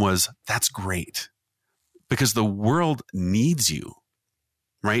told them was, that's great, because the world needs you,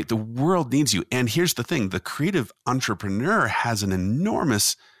 right? The world needs you. And here's the thing, the creative entrepreneur has an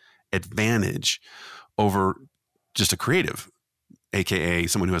enormous advantage over just a creative, AKA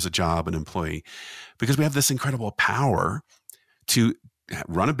someone who has a job, an employee, because we have this incredible power to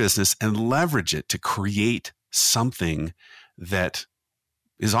run a business and leverage it to create something that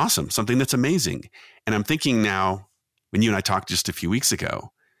is awesome, something that's amazing. And I'm thinking now, when you and I talked just a few weeks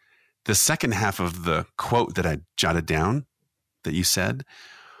ago, the second half of the quote that I jotted down that you said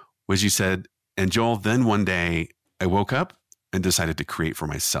was, you said, and Joel, then one day I woke up and decided to create for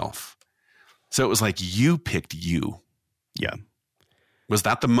myself. So it was like you picked you. Yeah. Was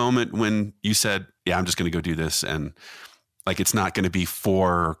that the moment when you said, yeah, I'm just going to go do this? And like, it's not going to be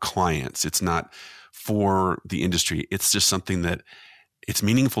for clients. It's not for the industry. It's just something that it's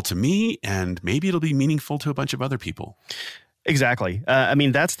meaningful to me, and maybe it'll be meaningful to a bunch of other people. Exactly. I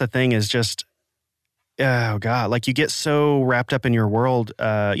mean, that's the thing is just, oh God, like you get so wrapped up in your world.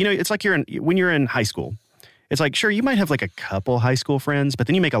 It's like when you're in high school. It's like, sure, you might have like a couple high school friends, but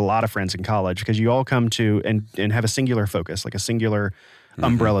then you make a lot of friends in college because you all come to and have a singular focus, like a singular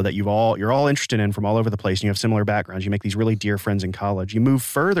umbrella that you're all interested in from all over the place, and you have similar backgrounds. You make these really dear friends in college. You move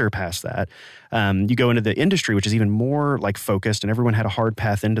further past that. You go into the industry, which is even more like focused, and everyone had a hard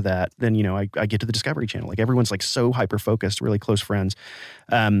path into that. Then, I get to the Discovery Channel. Like everyone's like so hyper-focused, really close friends.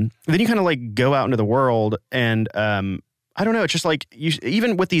 Then you kind of like go out into the world and I don't know. It's just like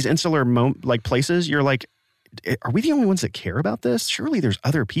even with these insular places, you're like, are we the only ones that care about this? Surely there's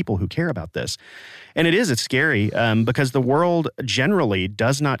other people who care about this. And it's scary because the world generally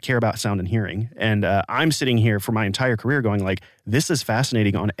does not care about sound and hearing. And I'm sitting here for my entire career going like, this is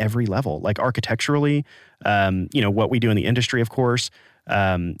fascinating on every level, like architecturally, what we do in the industry, of course,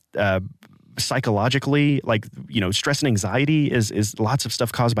 psychologically, like, stress and anxiety is lots of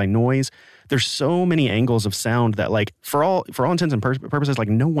stuff caused by noise. There's so many angles of sound that like for all intents and purposes, like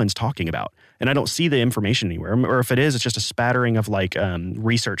no one's talking about. And I don't see the information anywhere. Or if it is, it's just a spattering of like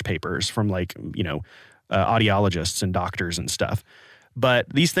research papers from like, audiologists and doctors and stuff. But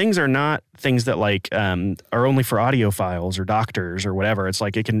these things are not things that like are only for audiophiles or doctors or whatever. It's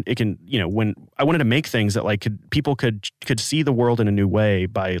like it can when I wanted to make things that like people could see the world in a new way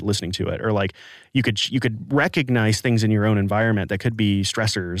by listening to it, or like you could recognize things in your own environment that could be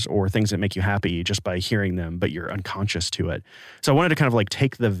stressors or things that make you happy just by hearing them, but you're unconscious to it. So I wanted to kind of like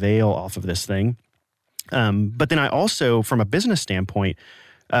take the veil off of this thing. But then I also, from a business standpoint,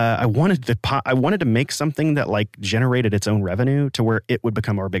 I wanted to make something that like generated its own revenue to where it would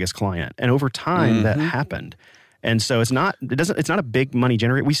become our biggest client. And over time that happened. And so it's not a big money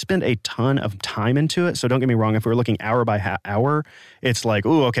generator. We spend a ton of time into it. So don't get me wrong. If we're looking hour by hour, it's like,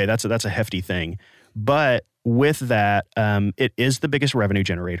 oh, okay, that's a hefty thing. But with that, it is the biggest revenue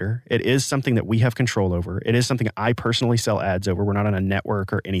generator. It is something that we have control over. It is something I personally sell ads over. We're not on a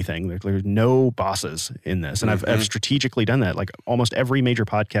network or anything. There's no bosses in this. And I've strategically done that. Like almost every major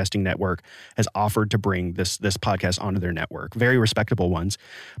podcasting network has offered to bring this podcast onto their network. Very respectable ones.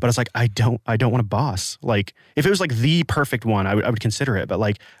 But it's like, I don't want a boss. Like if it was like the perfect one, I would consider it. But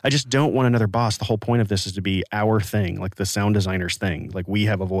like, I just don't want another boss. The whole point of this is to be our thing, like the sound designer's thing. Like we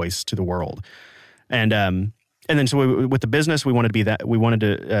have a voice to the world. And then so with the business, we wanted to be that.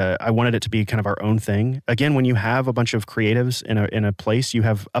 I wanted it to be kind of our own thing. Again, when you have a bunch of creatives in a place, you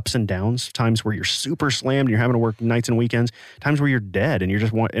have ups and downs. Times where you're super slammed, and you're having to work nights and weekends. Times where you're dead, and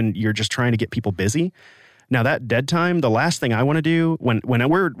you're just trying to get people busy. Now that dead time, the last thing I want to do when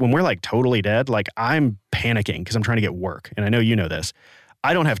we're like totally dead, like I'm panicking because I'm trying to get work, and I know you know this.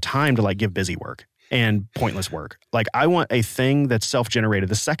 I don't have time to like give busy work and pointless work. Like I want a thing that's self-generated.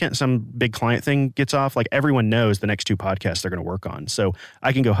 The second some big client thing gets off, like everyone knows the next 2 podcasts they're going to work on. So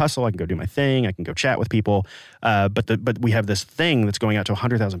I can go hustle, I can go do my thing, I can go chat with people. But we have this thing that's going out to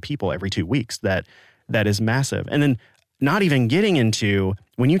 100,000 people every 2 weeks that is massive. And then not even getting into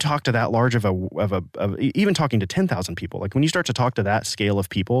when you talk to that large of even talking to 10,000 people, like when you start to talk to that scale of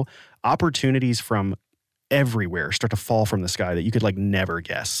people, opportunities from everywhere start to fall from the sky that you could like never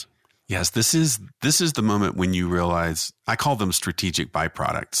guess. Yes, this is the moment when you realize, I call them strategic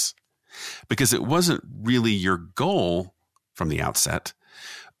byproducts, because it wasn't really your goal from the outset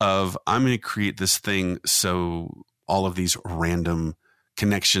of I'm going to create this thing so all of these random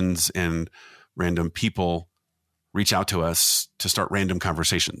connections and random people reach out to us to start random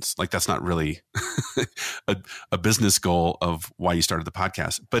conversations. Like that's not really a business goal of why you started the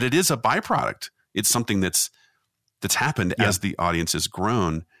podcast, but it is a byproduct. It's something that's happened as the audience has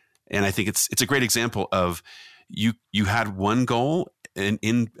grown. And I think it's a great example of you had one goal, and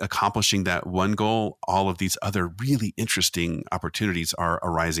in accomplishing that one goal, all of these other really interesting opportunities are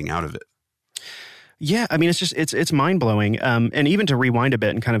arising out of it. Yeah, I mean, it's mind-blowing. And even to rewind a bit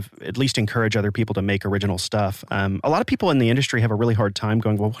and kind of at least encourage other people to make original stuff. A lot of people in the industry have a really hard time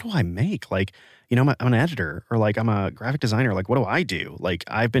going, well, what do I make? Like, I'm an editor, or like I'm a graphic designer. Like, what do I do? Like,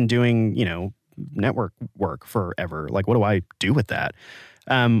 I've been doing, network work forever. Like, what do I do with that?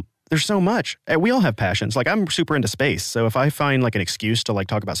 There's so much. We all have passions. Like I'm super into space. So if I find like an excuse to like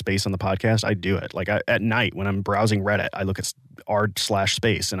talk about space on the podcast, I do it. Like at night when I'm browsing Reddit, I look at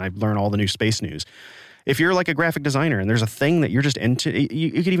r/space and I learn all the new space news. If you're like a graphic designer and there's a thing that you're just into,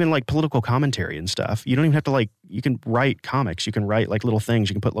 you could even like political commentary and stuff. You don't even have to you can write comics. You can write like little things.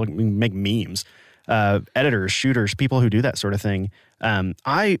 You can make memes. editors, shooters, people who do that sort of thing.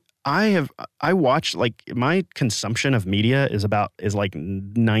 I watch, like, my consumption of media is like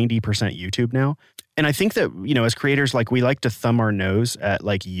 90% YouTube now. And I think that, as creators, like, we like to thumb our nose at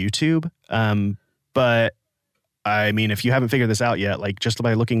like YouTube. But I mean, if you haven't figured this out yet, like, just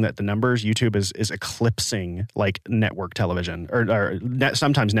by looking at the numbers, YouTube is eclipsing like network television or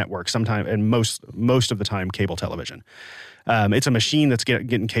sometimes network, sometimes, and most of the time cable television. It's a machine that's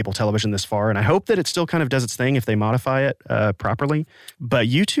getting cable television this far, and I hope that it still kind of does its thing if they modify it properly. But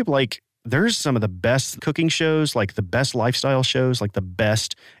YouTube, like, there's some of the best cooking shows, like the best lifestyle shows, like the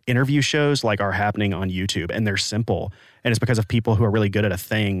best interview shows, like, are happening on YouTube, and they're simple. And it's because of people who are really good at a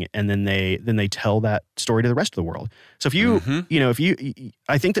thing, and then they tell that story to the rest of the world. So if you,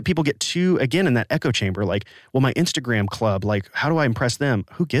 I think that people get too, again, in that echo chamber, like, well, my Instagram club, like, how do I impress them?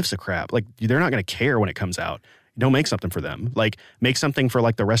 Who gives a crap? Like, they're not going to care when it comes out. Don't make something for them. Like, make something for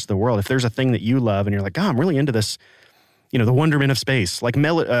like the rest of the world. If there's a thing that you love and you're like, oh, I'm really into this, the wonderment of space. Like,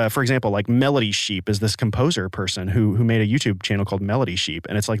 for example, like Melody Sheep is this composer person who made a YouTube channel called Melody Sheep,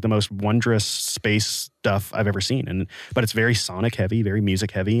 and it's like the most wondrous space stuff I've ever seen. But it's very sonic heavy, very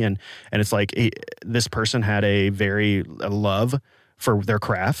music heavy, and it's like this person had a love for their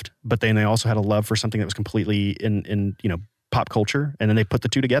craft, but then they also had a love for something that was completely in pop culture, and then they put the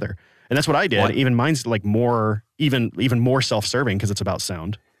two together. And that's what I did. What? Even mine's like even more self-serving because it's about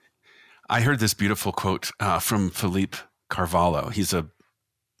sound. I heard this beautiful quote from Philippe Carvalho. He's a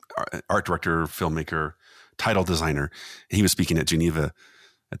art director, filmmaker, title designer. He was speaking at Geneva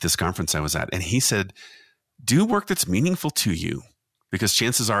at this conference I was at. And he said, do work that's meaningful to you, because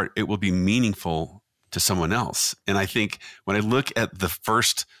chances are it will be meaningful to someone else. And I think when I look at the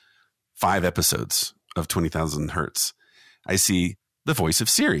first 5 episodes of 20,000 Hertz, I see the voice of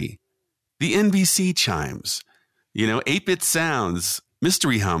Siri, the NBC chimes, 8-bit sounds,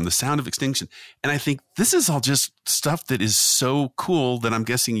 Mystery Hum, the sound of extinction. And I think this is all just stuff that is so cool that I'm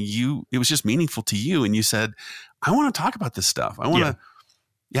guessing it was just meaningful to you. And you said, I want to talk about this stuff. I want to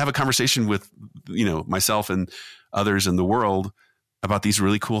have a conversation with, myself and others in the world about these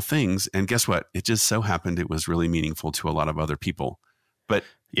really cool things. And guess what? It just so happened it was really meaningful to a lot of other people. But,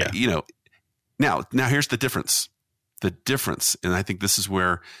 now here's the difference. And I think this is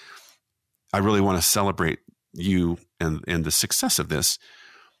where I really want to celebrate you and the success of this,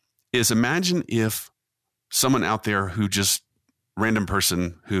 is imagine if someone out there who just random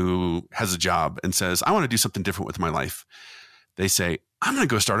person who has a job and says, I want to do something different with my life. They say, I'm going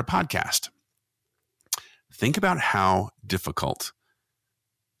to go start a podcast. Think about how difficult,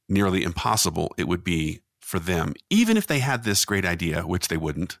 nearly impossible it would be for them, even if they had this great idea, which they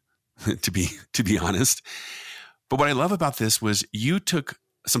wouldn't, to be honest. But what I love about this was you took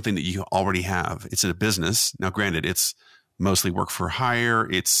something that you already have. It's a business. Now, granted, it's mostly work for hire.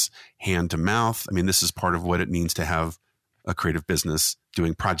 It's hand to mouth. I mean, this is part of what it means to have a creative business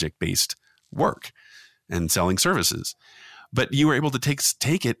doing project-based work and selling services. But you were able to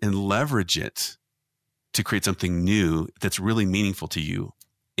take it and leverage it to create something new that's really meaningful to you.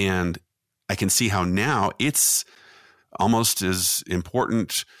 And I can see how now it's almost as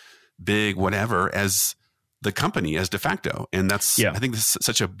important, big, whatever, as the company, as De Facto. And that's, I think this is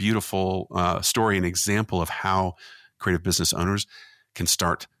such a beautiful story and example of how creative business owners can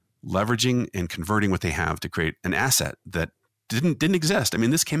start leveraging and converting what they have to create an asset that didn't exist. I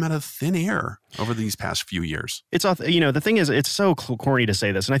mean, this came out of thin air over these past few years. It's, the thing is, it's so corny to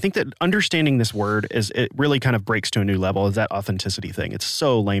say this. And I think that understanding this word it really kind of breaks to a new level, is that authenticity thing. It's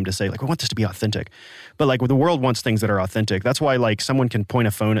so lame to say, like, we want this to be authentic. But like, the world wants things that are authentic. That's why, like, someone can point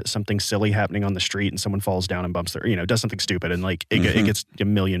a phone at something silly happening on the street and someone falls down and bumps their, does something stupid, and like, it gets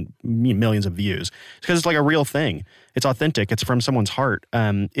millions of views. It's because it's like a real thing. It's authentic. It's from someone's heart.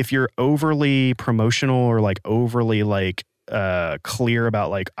 If you're overly promotional or like overly like, clear about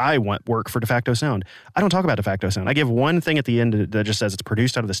like, I want work for De Facto Sound, I don't talk about De Facto Sound. I give one thing at the end that just says it's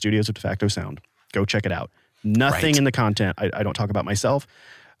produced out of the studios of De Facto Sound. Go check it out. Nothing in the content. I don't talk about myself.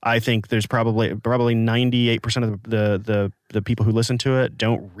 I think there's probably 98% of the people who listen to it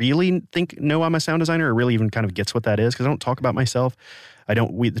don't really know I'm a sound designer, or really even kind of gets what that is, because I don't talk about myself.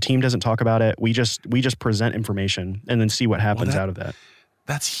 The team doesn't talk about it. We just present information and then see what happens out of that.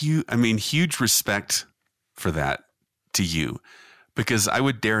 That's huge. I mean, huge respect for that to you, because I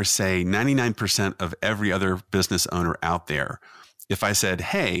would dare say 99% of every other business owner out there, if I said,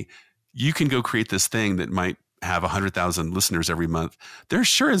 hey, you can go create this thing that might have 100,000 listeners every month, they're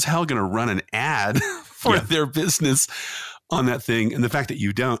sure as hell going to run an ad for their business on that thing. And the fact that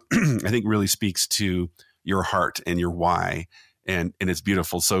you don't, I think really speaks to your heart and your why. And it's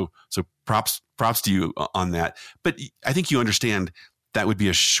beautiful. So props to you on that. But I think you understand that would be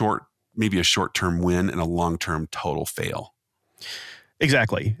a short maybe a short-term win and a long-term total fail.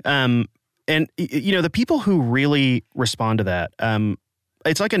 Exactly. And the people who really respond to that,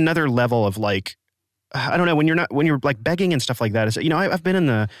 it's like another level of like, I don't know, when you're like begging and stuff like that. Is, I've been in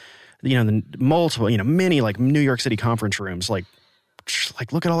the multiple, many like New York City conference rooms, like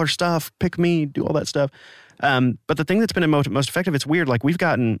look at all our stuff, pick me, do all that stuff. But the thing that's been most effective, it's weird. Like we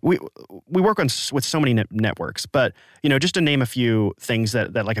work with so many networks, but just to name a few things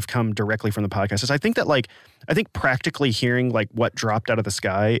that like have come directly from the podcast is I think practically hearing like what dropped out of the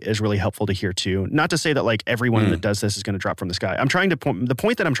sky is really helpful to hear too. Not to say that like everyone that does this is going to drop from the sky. The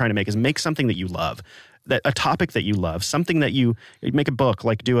point that I'm trying to make is make something that you love, that a topic that you love, something that you make a book,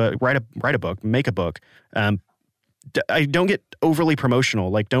 like write a book, make a book. I don't get overly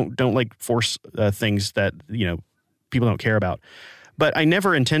promotional. Like don't like force things that people don't care about. But I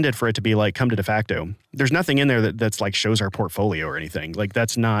never intended for it to be like come to De Facto. There's nothing in there that's like shows our portfolio or anything. Like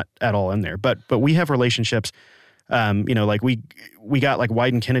that's not at all in there. But we have relationships. Like we got like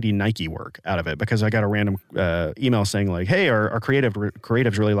Wyden Kennedy Nike work out of it because I got a random email saying like, hey, our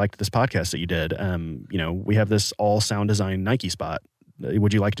creatives really liked this podcast that you did. We have this all sound design Nike spot.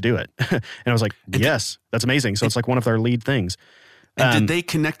 Would you like to do it? And I was like, yes, that's amazing. So it's like one of our lead things. And did they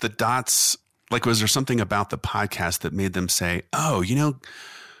connect the dots? Like, was there something about the podcast that made them say, oh,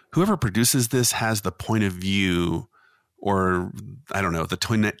 whoever produces this has the point of view or I don't know, the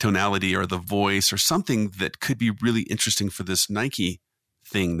tonality or the voice or something that could be really interesting for this Nike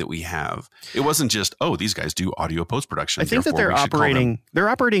thing that we have. It wasn't just, oh, these guys do audio post-production. I think that they're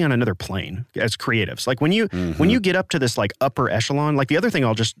operating on another plane as creatives. Like when you get up to this like upper echelon, like the other thing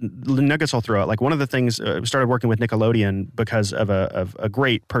nuggets I'll throw out, like one of the things started working with Nickelodeon because of a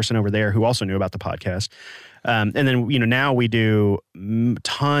great person over there who also knew about the podcast. And then, now we do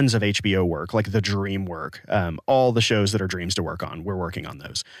tons of HBO work, like the Dream work, all the shows that are dreams to work on. We're working on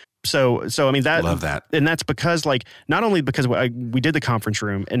those. So I mean, love that. And that's because like, not only because we did the conference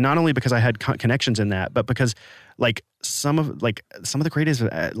room and not only because I had connections in that, but because like some of the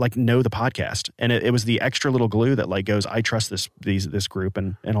creatives like know the podcast and it was the extra little glue that like goes, I trust this group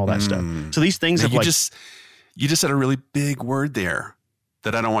and all that stuff. So these things have you just said a really big word there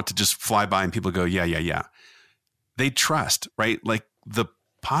that I don't want to just fly by and people go, yeah. They trust, right? Like the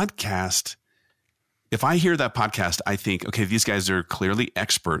podcast. If I hear that podcast, I think, okay, these guys are clearly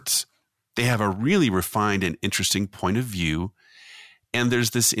experts. They have a really refined and interesting point of view. And there's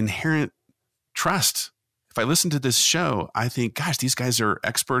this inherent trust. If I listen to this show, I think, gosh, these guys are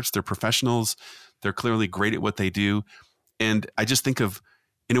experts. They're professionals. They're clearly great at what they do. And I just think of,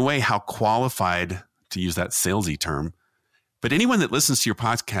 in a way, how qualified, to use that salesy term, but anyone that listens to your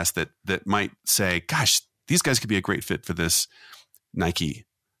podcast that might say, gosh, these guys could be a great fit for this Nike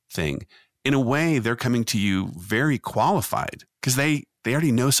thing. In a way, they're coming to you very qualified because they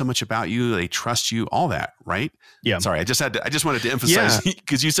already know so much about you. They trust you, all that, right? Yeah. Sorry, I just wanted to emphasize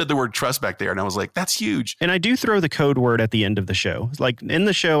because you said the word trust back there and I was like, that's huge. And I do throw the code word at the end of the show. Like in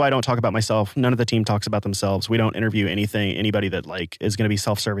the show, I don't talk about myself. None of the team talks about themselves. We don't interview anybody that like is going to be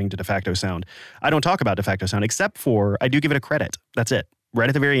self-serving to De Facto Sound. I don't talk about De Facto Sound except for I do give it a credit. That's it. Right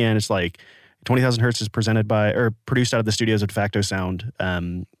at the very end, it's like 20,000 Hertz is produced out of the studios of De Facto Sound,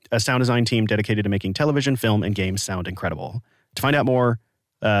 a sound design team dedicated to making television, film, and games sound incredible. To find out more,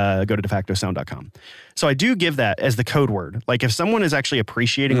 go to defactosound.com. So I do give that as the code word. Like if someone is actually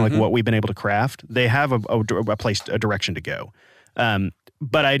appreciating like what we've been able to craft, they have a direction to go.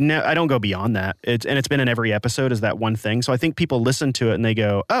 But I don't go beyond that. It's been in every episode is that one thing. So I think people listen to it and they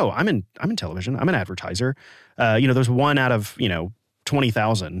go, oh, I'm in television. I'm an advertiser. There's one out of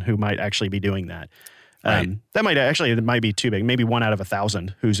 20,000 who might actually be doing that. Right. It might be too big. Maybe 1 out of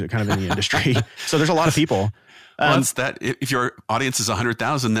 1,000 who's kind of in the industry. So there's a lot of people. Well, that's that. If your audience is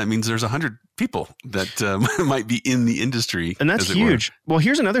 100,000, that means there's 100 people that might be in the industry. And that's huge. Well,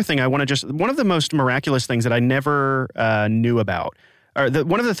 here's another thing I want to one of the most miraculous things that I never knew about, or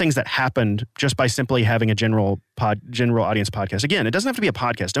one of the things that happened just by simply having a general audience podcast. Again, it doesn't have to be a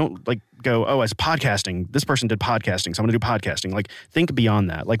podcast. Don't like go, oh, it's podcasting. This person did podcasting, so I'm going to do podcasting. Like think beyond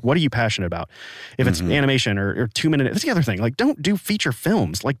that. Like what are you passionate about? If it's animation or 2-minute, that's the other thing. Like don't do feature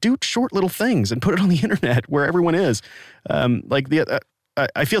films. Like do short little things and put it on the internet where everyone is.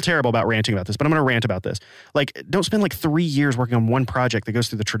 I feel terrible about ranting about this, but I'm going to rant about this. Like, don't spend like 3 years working on one project that goes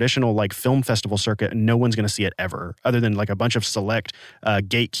through the traditional like film festival circuit and no one's going to see it ever, other than like a bunch of select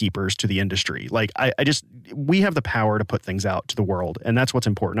gatekeepers to the industry. Like, we have the power to put things out to the world, and that's what's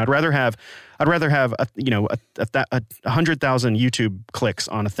important. I'd rather have 100,000 YouTube clicks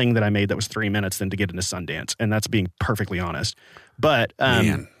on a thing that I made that was 3 minutes than to get into Sundance, and that's being perfectly honest. But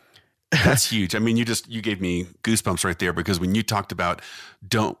man. That's huge. I mean, you gave me goosebumps right there because when you talked about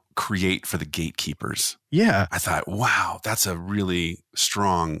don't create for the gatekeepers. Yeah. I thought, wow, that's a really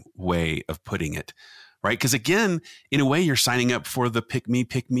strong way of putting it. Right. Because again, in a way, you're signing up for the pick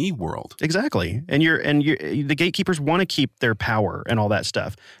me world. Exactly. And the gatekeepers want to keep their power and all that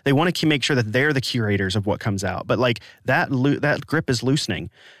stuff. They want to make sure that they're the curators of what comes out. But like that grip is loosening.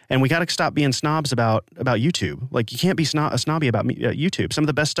 And we got to stop being snobs about YouTube. Like you can't be snobby about YouTube. Some of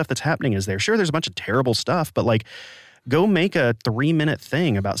the best stuff that's happening is there. Sure, there's a bunch of terrible stuff, but like, go make a 3-minute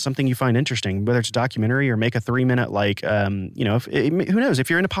thing about something you find interesting, whether it's a documentary or make a 3-minute, like, who knows,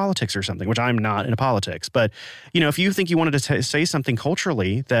 if you're into politics or something, which I'm not into politics, but, if you think you wanted to say something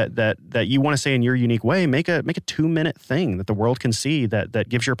culturally that you want to say in your unique way, make a 2-minute thing that the world can see that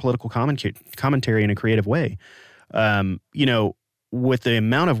gives your political commentary in a creative way. With the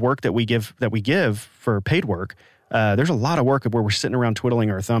amount of work that we give for paid work, there's a lot of work where we're sitting around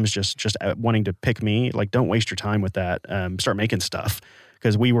twiddling our thumbs, just wanting to pick me. Like, don't waste your time with that. Start making stuff,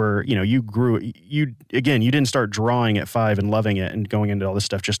 because we were, you didn't start drawing at 5 and loving it and going into all this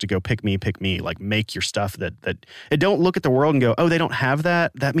stuff just to go pick me. Like, make your stuff that don't look at the world and go, oh, they don't have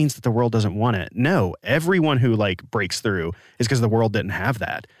that. That means that the world doesn't want it. No, everyone who like breaks through is because the world didn't have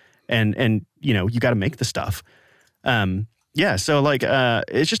that, and you got to make the stuff. Yeah, so like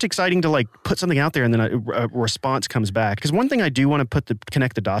it's just exciting to like put something out there and then a response comes back. Because one thing I do want to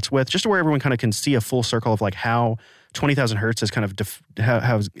connect the dots with, just to where everyone kind of can see a full circle of like how 20,000 Hertz has kind of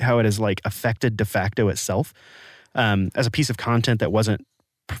how it has like affected De Facto itself as a piece of content that wasn't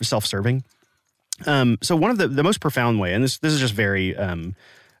self-serving. So one of the most profound way, and this is just very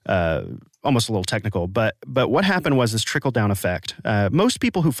almost a little technical, but what happened was this trickle-down effect. Most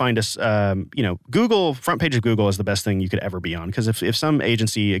people who find us, Google, front page of Google is the best thing you could ever be on. Because if some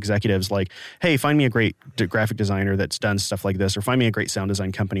agency executive's like, hey, find me a great graphic designer that's done stuff like this, or find me a great sound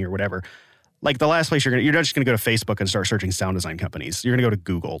design company or whatever, like the last place you're not just going to go to Facebook and start searching sound design companies. You're going to go to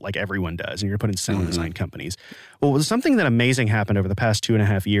Google like everyone does, and you're going to put in sound design companies. Well, something that amazing happened over the past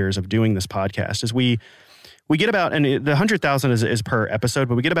 2.5 years of doing this podcast is we get about, and the 100,000 is per episode,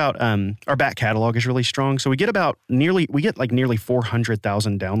 but we get about, our back catalog is really strong. So we get nearly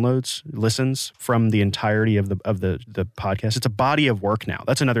 400,000 downloads, listens from the entirety of the podcast. It's a body of work now.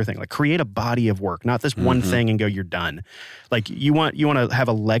 That's another thing. Like, create a body of work, not this one thing and go, you're done. Like, you want to have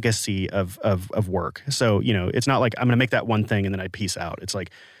a legacy of work. So, it's not like I'm going to make that one thing and then I peace out. It's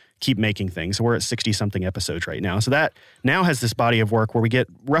like, keep making things. So we're at 60-something episodes right now. So that now has this body of work where we get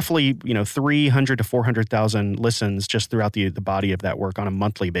roughly 300 to 400,000 listens just throughout the body of that work on a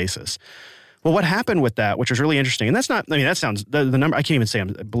monthly basis. Well, what happened with that, which was really interesting, and that's not, that sounds, the number, I can't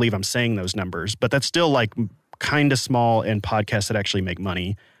even believe I'm saying those numbers, but that's still like kind of small in podcasts that actually make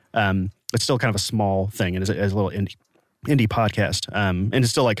money. It's still kind of a small thing, and as a little indie podcast. And it's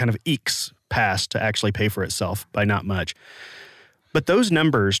still like kind of ekes past to actually pay for itself by not much. But those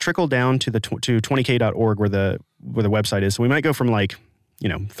numbers trickle down to to 20k.org where the website is. So we might go from like,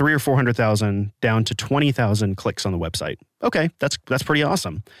 300,000 or 400,000 down to 20,000 clicks on the website. Okay, that's pretty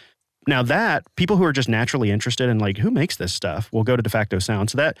awesome. Now that people who are just naturally interested in like, who makes this stuff, will go to De Facto Sound.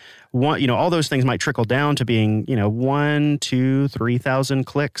 So that all those things might trickle down to being 1,000, 2,000, 3,000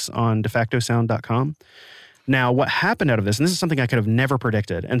 clicks on defactosound.com. Now, what happened out of this, and this is something I could have never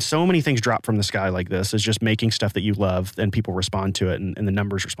predicted, and so many things drop from the sky like this, is just making stuff that you love and people respond to it and the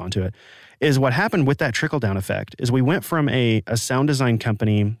numbers respond to it, is what happened with that trickle-down effect is we went from a sound design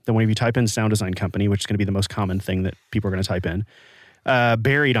company, that when you type in sound design company, which is going to be the most common thing that people are going to type in,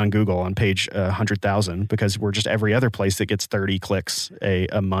 buried on Google on page 100,000, because we're just every other place that gets 30 clicks a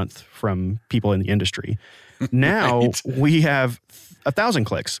month from people in the industry. Now we have 1,000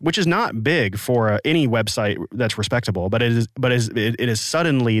 clicks, which is not big for any website that's respectable, but it is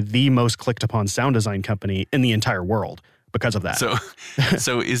suddenly the most clicked upon sound design company in the entire world because of that.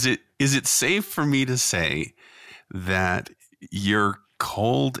 So is it safe for me to say that your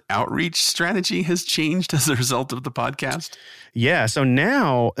cold outreach strategy has changed as a result of the podcast? Yeah. So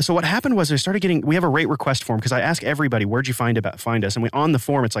what happened was we have a rate request form, because I ask everybody, where'd you find us? And on the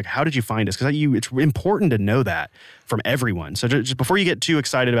form, it's like, how did you find us? Because it's important to know that from everyone. So just before you get too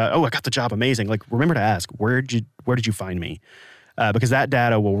excited about, oh, I got the job, amazing. Like, remember to ask, where did you find me? Because that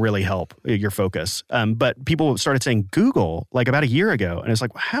data will really help your focus. But people started saying Google like about a year ago. And it's like,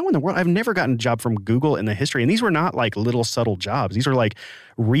 how in the world? I've never gotten a job from Google in the history. And these were not like little subtle jobs. These were like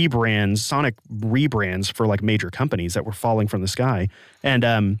sonic rebrands for like major companies that were falling from the sky. And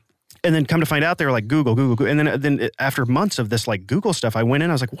then come to find out, they were like Google. And then after months of this like Google stuff, I went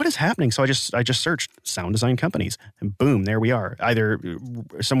in, I was like, what is happening? So I just searched sound design companies, and boom, there we are. Either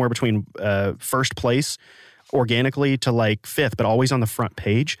somewhere between first place organically to like 5th, but always on the front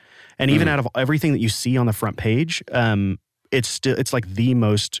page. And even out of everything that you see on the front page, it's like the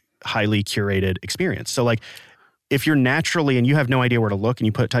most highly curated experience. So like, if you're naturally and you have no idea where to look and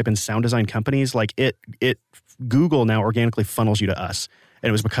you type in sound design companies, like Google now organically funnels you to us. And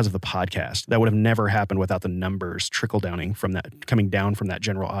it was because of the podcast. That would have never happened without the numbers coming down from that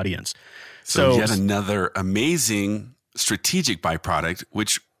general audience. So yet another amazing strategic byproduct,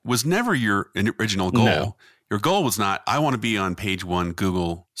 which was never your original goal. No. Your goal was not, I want to be on page 1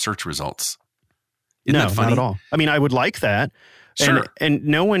 Google search results. Isn't that funny? Not at all. I mean, I would like that. Sure. And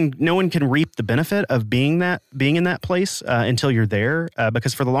no one can reap the benefit of being in that place until you're there.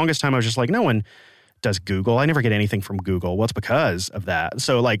 Because for the longest time, I was just like, no one does Google. I never get anything from Google. Well, it's because of that.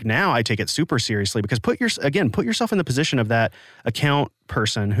 So like now I take it super seriously because put yourself in the position of that account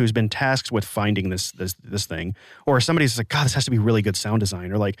person who's been tasked with finding this thing, or somebody's like, God, this has to be really good sound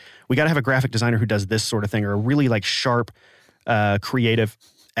design, or like, we got to have a graphic designer who does this sort of thing, or a really like sharp, creative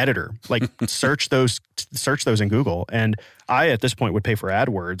editor. Like search those in Google. And I, at this point, would pay for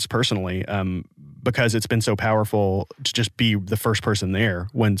AdWords personally, because it's been so powerful to just be the first person there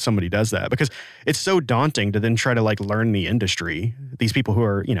when somebody does that, because it's so daunting to then try to like learn the industry. These people who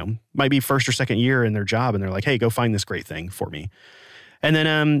are, might be first or second year in their job and they're like, hey, go find this great thing for me. And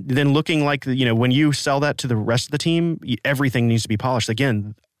then looking like, when you sell that to the rest of the team, everything needs to be polished.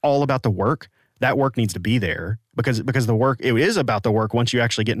 Again, all about the work. That work needs to be there because the work, it is about the work once you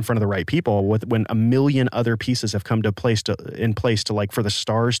actually get in front of the right people, when a million other pieces have come in place to like for the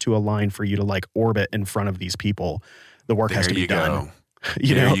stars to align for you to like orbit in front of these people. The work has to be done.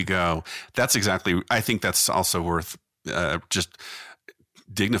 There you go. That's exactly, I think that's also worth just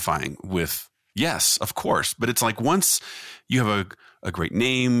dignifying with, yes, of course. But it's like once you have a great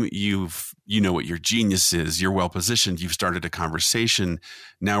name, you know what your genius is, you're well positioned, you've started a conversation.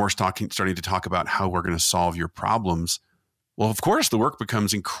 Now we're starting to talk about how we're going to solve your problems. Well, of course, the work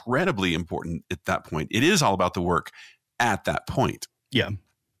becomes incredibly important at that point. It is all about the work at that point. Yeah.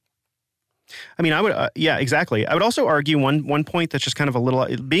 I mean, I would, yeah, exactly. I would also argue one point that's just kind of a little,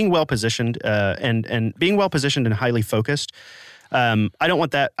 being well positioned and being well positioned and highly focused. I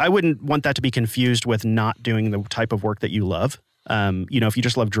wouldn't want that to be confused with not doing the type of work that you love. If you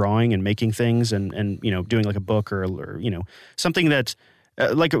just love drawing and making things and doing like a book or something that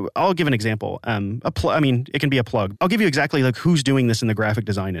like, I'll give an example. It can be a plug. I'll give you exactly like who's doing this in the graphic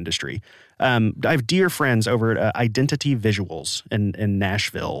design industry. I have dear friends over at Identity Visuals in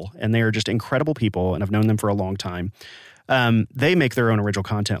Nashville, and they are just incredible people, and I've known them for a long time. They make their own original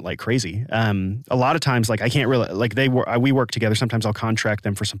content like crazy. A lot of times, like I can't really, like we work together. Sometimes I'll contract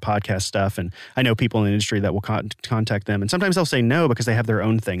them for some podcast stuff, and I know people in the industry that will contact them. And sometimes they'll say no because they have their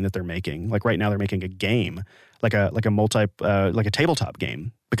own thing that they're making. Like right now, they're making a game, like a tabletop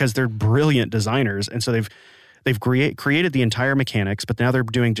game, because they're brilliant designers, and so they've created the entire mechanics, but now they're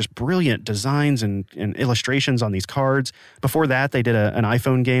doing just brilliant designs and illustrations on these cards. Before that, they did an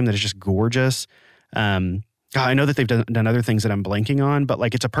iPhone game that is just gorgeous. I know that they've done other things that I'm blanking on, but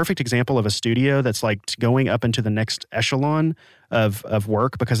like it's a perfect example of a studio that's like going up into the next echelon of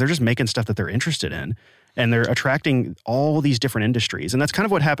work because they're just making stuff that they're interested in, and they're attracting all these different industries. And that's kind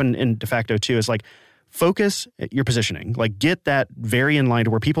of what happened in DeFacto too, is like focus your positioning, like get that very in line to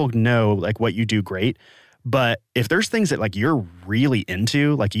where people know like what you do great. But if there's things that like you're really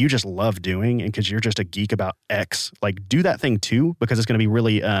into, like you just love doing, and because you're just a geek about X, like do that thing too, because it's going to be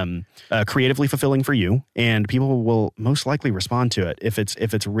really creatively fulfilling for you, and people will most likely respond to it if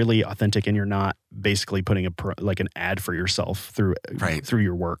it's really authentic and you're not basically putting an ad for yourself through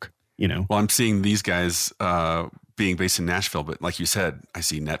your work. Well, I'm seeing these guys being based in Nashville, but like you said, I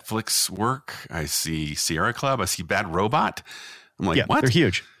see Netflix work, I see Sierra Club, I see Bad Robot. I'm like, what? They're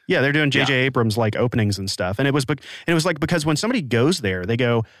huge. Yeah, they're doing J.J. Abrams like openings and stuff, and it was like because when somebody goes there, they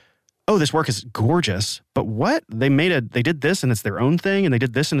go, "Oh, this work is gorgeous," but what they did this and it's their own thing, and they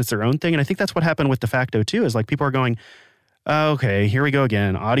did this and it's their own thing, and I think that's what happened with DeFacto too. Is like people are going, oh, "Okay, here we go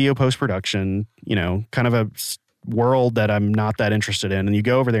again, audio post production," kind of a world that I'm not that interested in, and you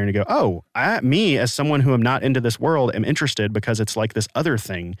go over there and you go, "Oh, me as someone who am not into this world am interested because it's like this other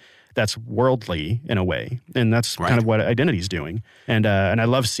thing." That's worldly in a way, and that's kind of what Identity's doing, and I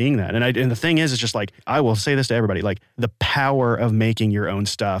love seeing that. And the thing is, it's just like I will say this to everybody: like the power of making your own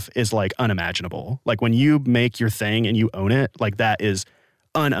stuff is like unimaginable. Like when you make your thing and you own it, like that is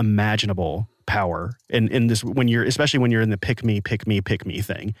unimaginable power. In this, especially when you're in the pick me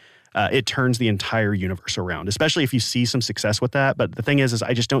thing, it turns the entire universe around. Especially if you see some success with that. But the thing is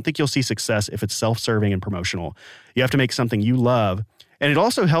I just don't think you'll see success if it's self-serving and promotional. You have to make something you love. And it'll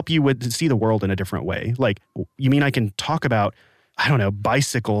also help you see the world in a different way. Like, you mean I can talk about I don't know,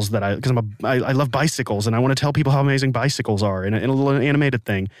 bicycles because I love bicycles and I want to tell people how amazing bicycles are in a little animated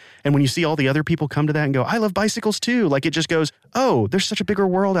thing. And when you see all the other people come to that and go, I love bicycles too, like it just goes, oh, there's such a bigger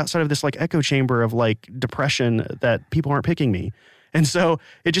world outside of this like echo chamber of like depression that people aren't picking me. And so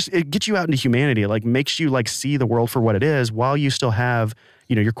it gets you out into humanity. It like makes you like see the world for what it is while you still have,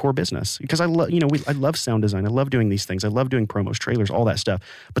 your core business. Because I love sound design. I love doing these things. I love doing promos, trailers, all that stuff.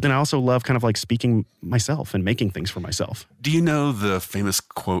 But then I also love kind of like speaking myself and making things for myself. Do you know the famous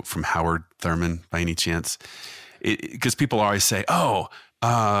quote from Howard Thurman by any chance? Because people always say,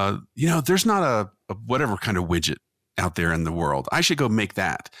 there's not a whatever kind of widget out there in the world. I should go make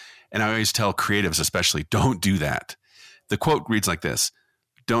that. And I always tell creatives especially, don't do that. The quote reads like this: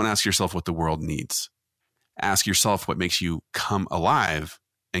 don't ask yourself what the world needs. Ask yourself what makes you come alive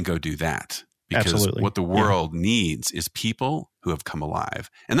and go do that. Because Absolutely. What the world needs is people who have come alive.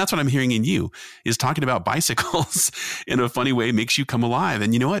 And that's what I'm hearing in you, is talking about bicycles in a funny way makes you come alive.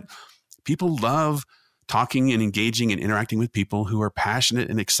 And you know what? People love talking and engaging and interacting with people who are passionate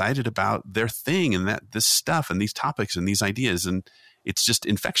and excited about their thing and this stuff and these topics and these ideas. And it's just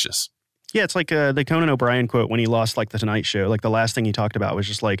infectious. Yeah, it's like the Conan O'Brien quote when he lost like the Tonight Show. Like the last thing he talked about was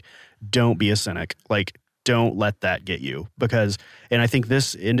just like, don't be a cynic. Like, don't let that get you. And I think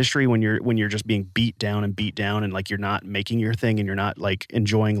this industry, when you're just being beat down and like you're not making your thing and you're not like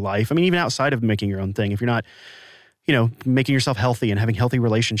enjoying life. I mean, even outside of making your own thing, if you're not, making yourself healthy and having healthy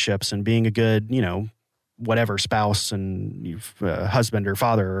relationships and being a good, whatever spouse and husband or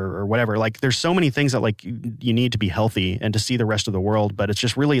father or whatever, like there's so many things that like you need to be healthy and to see the rest of the world, but it's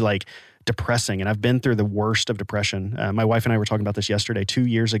just really like depressing. And I've been through the worst of depression. My wife and I were talking about this yesterday. 2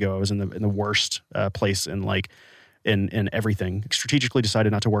 years ago, I was in the worst place in like in everything. Strategically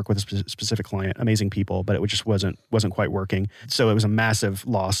decided not to work with a specific client, amazing people, but it just wasn't quite working. So it was a massive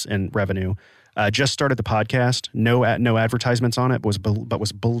loss in revenue. Just started the podcast, no advertisements on it, but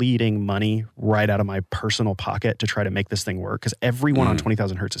was bleeding money right out of my personal pocket to try to make this thing work. Because everyone on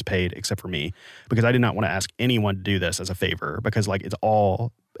 20,000 Hertz is paid except for me, because I did not want to ask anyone to do this as a favor, because like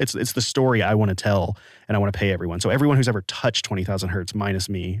it's the story I want to tell and I want to pay everyone. So everyone who's ever touched 20,000 Hertz minus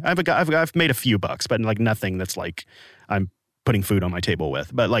me, I've made a few bucks, but like nothing that's like I'm putting food on my table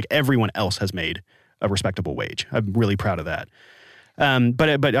with. But like everyone else has made a respectable wage. I'm really proud of that.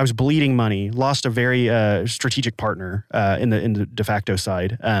 But I was bleeding money, lost a very strategic partner in the de facto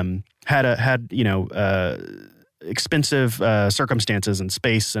side. Had expensive circumstances and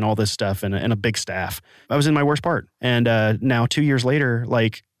space and all this stuff and a big staff. I was in my worst part. And now 2 years later,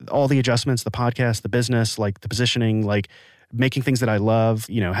 like all the adjustments, the podcast, the business, like the positioning, like making things that I love,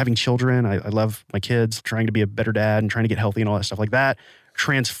 having children. I love my kids, trying to be a better dad and trying to get healthy and all that stuff like that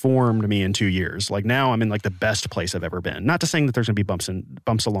transformed me in 2 years. Like now I'm in like the best place I've ever been. Not to saying that there's going to be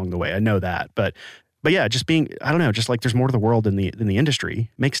bumps along the way. I know that, but yeah, just being, I don't know, just like there's more to the world than the industry.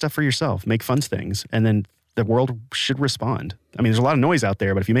 Make stuff for yourself, make fun things, and then the world should respond. I mean, there's a lot of noise out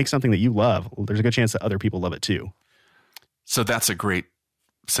there, but if you make something that you love, well, there's a good chance that other people love it too. So that's a great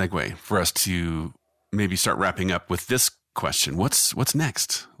segue for us to maybe start wrapping up with this question. What's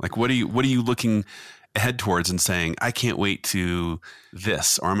next? Like, what are you looking ahead towards and saying, I can't wait to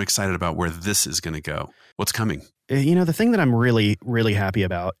this, or I'm excited about where this is going to go? What's coming? The thing that I'm really, really happy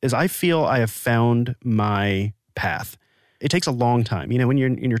about is I feel I have found my path. It takes a long time. When you're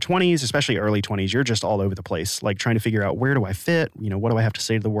in your 20s, especially early 20s, you're just all over the place, like trying to figure out where do I fit? What do I have to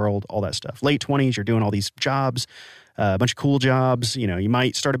say to the world? All that stuff. Late 20s, you're doing all these jobs, a bunch of cool jobs. You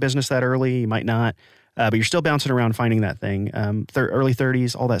might start a business that early, you might not. But you're still bouncing around finding that thing. Early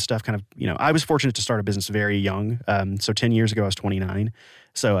 30s, all that stuff kind of, I was fortunate to start a business very young. So 10 years ago, I was 29.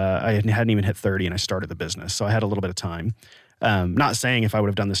 So I hadn't even hit 30 and I started the business. So I had a little bit of time. Not saying if I would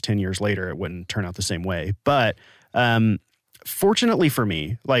have done this 10 years later, it wouldn't turn out the same way. But fortunately for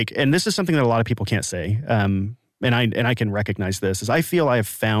me, and this is something that a lot of people can't say, and I can recognize this, is I feel I have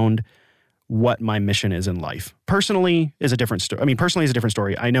found what my mission is in life. Personally is a different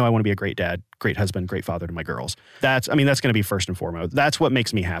story. I know I want to be a great dad, great husband, great father to my girls. That's going to be first and foremost. That's what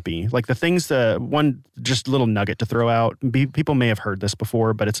makes me happy. Like the things, one just little nugget to throw out, people may have heard this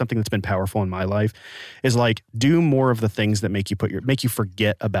before, but it's something that's been powerful in my life, is like, do more of the things that make you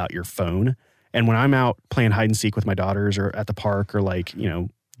forget about your phone. And when I'm out playing hide and seek with my daughters or at the park or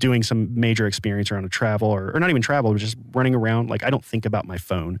doing some major experience around a travel or not even travel, but just running around, like I don't think about my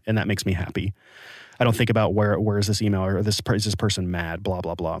phone, and that makes me happy. I don't think about where is this email or is this person mad, blah,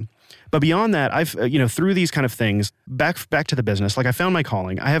 blah, blah. But beyond that, I've, through these kind of things, back to the business, like I found my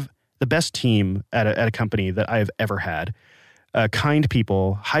calling. I have the best team at a company that I have ever had. Kind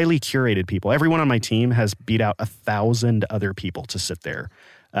people, highly curated people. Everyone on my team has beat out 1,000 other people to sit there.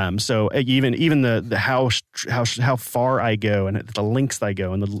 So even the how far I go and the lengths that I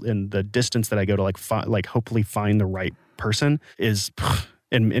go and the distance that I go to like hopefully find the right person is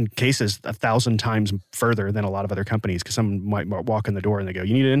in cases 1,000 times further than a lot of other companies, because someone might walk in the door and they go,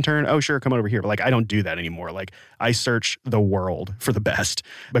 "You need an intern? Oh, sure, come over here." But like, I don't do that anymore. Like, I search the world for the best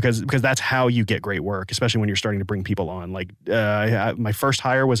because that's how you get great work, especially when you're starting to bring people on. Like, my first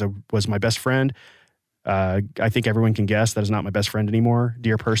hire was my best friend. I think everyone can guess that is not my best friend anymore,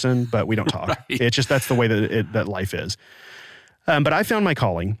 dear person, but we don't talk. Right. It's just, that's the way that life is. But I found my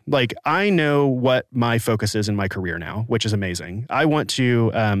calling. Like, I know what my focus is in my career now, which is amazing. I want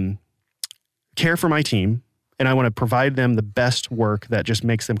to care for my team, and I want to provide them the best work that just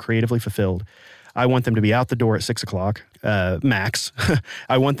makes them creatively fulfilled. I want them to be out the door at 6 o'clock, max.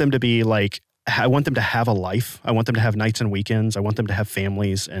 I want them to be like, I want them to have a life. I want them to have nights and weekends. I want them to have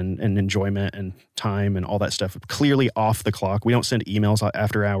families and enjoyment and time and all that stuff clearly off the clock. We don't send emails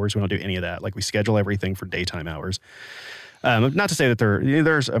after hours. We don't do any of that. Like, we schedule everything for daytime hours. Not to say that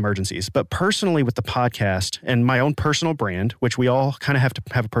there's emergencies, but personally with the podcast and my own personal brand, which we all kind of have to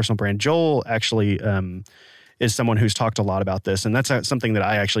have a personal brand. Joel actually is someone who's talked a lot about this, and that's something that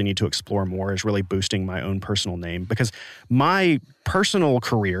I actually need to explore more, is really boosting my own personal name, because my personal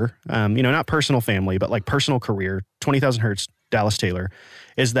career, not personal family, but like personal career, 20,000 Hertz, Dallas Taylor,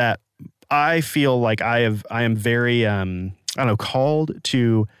 is that I feel like I am very, called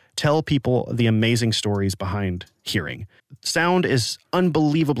to tell people the amazing stories behind hearing. Sound is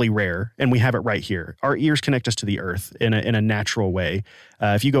unbelievably rare, and we have it right here. Our ears connect us to the earth in a natural way.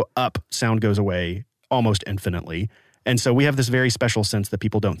 If you go up, sound goes away almost infinitely. And so we have this very special sense that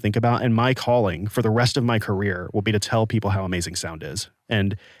people don't think about. And my calling for the rest of my career will be to tell people how amazing sound is.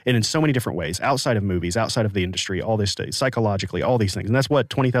 And in so many different ways, outside of movies, outside of the industry, all this stuff, psychologically, all these things. And that's what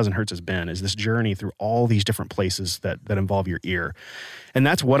 20,000 Hertz has been, is this journey through all these different places that involve your ear. And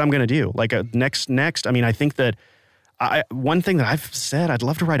that's what I'm going to do. Like, next, I mean, I think that one thing that I've said, I'd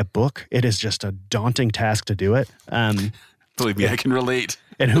love to write a book. It is just a daunting task to do it. Believe me, I can relate.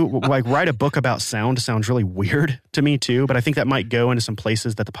 And write a book about sound sounds really weird to me too, but I think that might go into some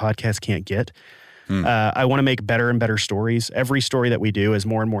places that the podcast can't get. I want to make better and better stories. Every story that we do is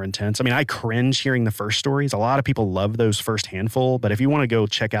more and more intense. I mean, I cringe hearing the first stories. A lot of people love those first handful, but if you want to go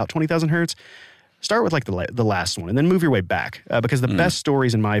check out 20,000 Hertz, start with like the last one and then move your way back, because the best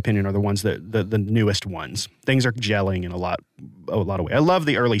stories, in my opinion, are the ones that the newest ones. Things are gelling in a lot of ways. I love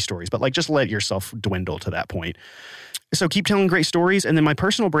the early stories, but like, just let yourself dwindle to that point. So keep telling great stories. And then my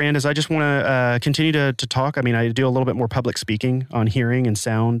personal brand is I just want to continue to talk. I mean, I do a little bit more public speaking on hearing and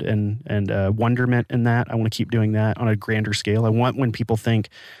sound and wonderment in that. I want to keep doing that on a grander scale. I want, when people think,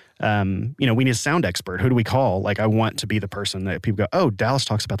 we need a sound expert, who do we call? Like, I want to be the person that people go, "Oh, Dallas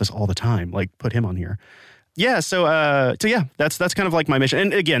talks about this all the time. Like, put him on here." Yeah. So yeah, that's kind of like my mission.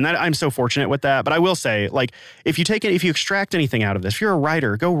 And again, I'm so fortunate with that. But I will say, like, if you extract anything out of this, if you're a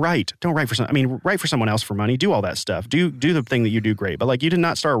writer, go write. Don't write write for someone else for money. Do all that stuff. Do the thing that you do great. But like, you did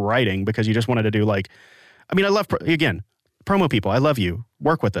not start writing because you just wanted to do I love, again, promo people. I love you.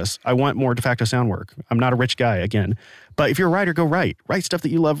 Work with us. I want more De Facto sound work. I'm not a rich guy, again. But if you're a writer, go write. Write stuff that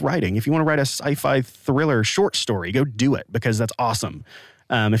you love writing. If you want to write a sci-fi thriller short story, go do it, because that's awesome.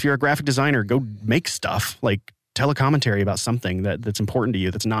 If you're a graphic designer, go make stuff. Like, tell a commentary about something that's important to you.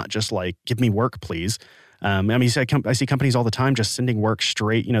 That's not just like, give me work, please. I see companies all the time just sending work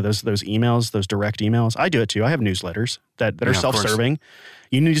straight. Those emails, those direct emails. I do it too. I have newsletters that are self-serving.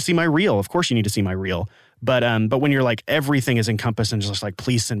 You need to see my reel. Of course, you need to see my reel. But when you're like, everything is encompassed and just like,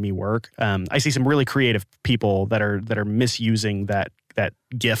 please send me work. I see some really creative people that are misusing that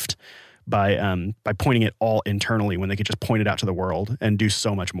gift by pointing it all internally when they could just point it out to the world and do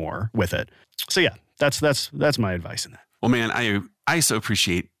so much more with it. So yeah, that's my advice in that. Well, man, I so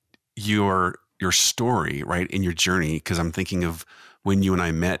appreciate your story, right, in your journey, because I'm thinking of when you and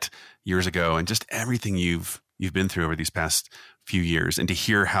I met years ago and just everything you've been through over these past few years, and to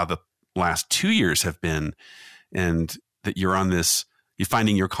hear how the last 2 years have been, and that you're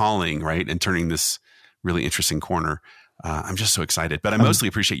finding your calling, right, and turning this really interesting corner. I'm just so excited, but I mostly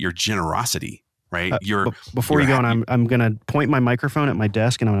appreciate your generosity, right? Before you go on, I'm going to point my microphone at my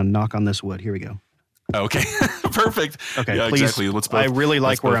desk and I'm going to knock on this wood. Here we go. Okay. Perfect. Okay. Yeah, please. Exactly. I really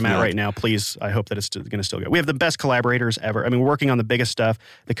like where I'm at right now. Please. I hope that it's going to still go. We have the best collaborators ever. I mean, we're working on the biggest stuff,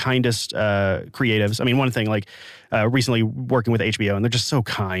 the kindest creatives. I mean, one thing, like recently working with HBO, and they're just so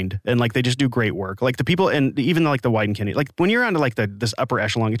kind, and like, they just do great work. Like the people, and even like the Wieden Kennedy, like when you're on to like this upper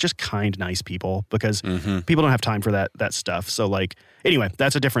echelon, it's just kind, nice people, because people don't have time for that stuff. So like, anyway,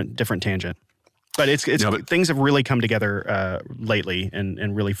 that's a different tangent. But things have really come together lately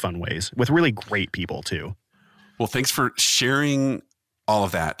in really fun ways with really great people too. Well, thanks for sharing all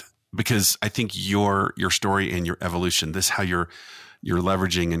of that, because I think your story and your evolution, this how you're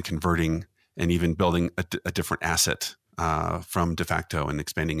leveraging and converting and even building a different asset from DeFacto and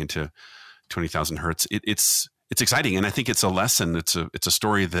expanding into 20,000 hertz. It's exciting, and I think it's a lesson. It's a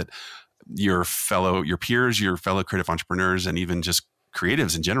story that your peers, your fellow creative entrepreneurs, and even just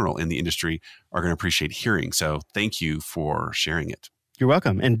creatives in general in the industry are going to appreciate hearing. So thank you for sharing it. You're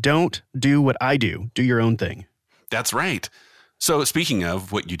welcome. And don't do what I do. Do your own thing. That's right. So speaking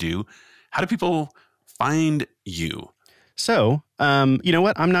of what you do, how do people find you? So, you know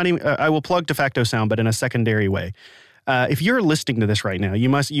what? I will plug DeFacto Sound, but in a secondary way. If you're listening to this right now, you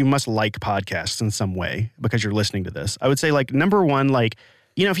must like podcasts in some way because you're listening to this. I would say number one,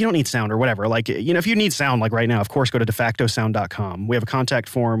 if you don't need sound or whatever, if you need sound right now, of course, go to defactosound.com. We have a contact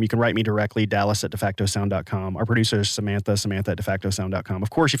form. You can write me directly, dallas@defactosound.com. Our producer is Samantha at defactosound.com. Of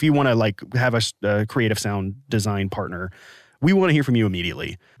course, if you want to have a creative sound design partner, we want to hear from you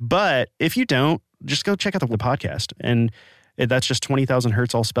immediately. But if you don't, just go check out the podcast. And that's just 20,000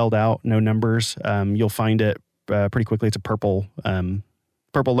 hertz all spelled out, no numbers. You'll find it pretty quickly. It's a purple.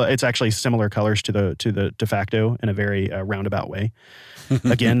 It's actually similar colors to the DeFacto in a very roundabout way.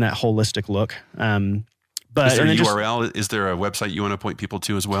 Again, that holistic look. But is there a URL? Is there a website you want to point people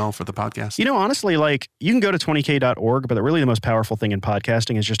to as well for the podcast? Honestly, you can go to 20k.org, but really the most powerful thing in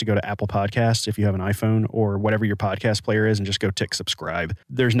podcasting is just to go to Apple Podcasts if you have an iPhone or whatever your podcast player is and just go tick subscribe.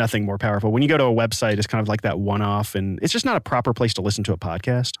 There's nothing more powerful. When you go to a website, it's kind of like that one-off, and it's just not a proper place to listen to a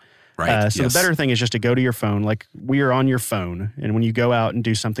podcast. Right. So the better thing is just to go to your phone, we are on your phone, and when you go out and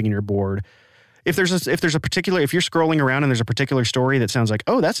do something and you're bored, if you're scrolling around and there's a particular story that sounds like,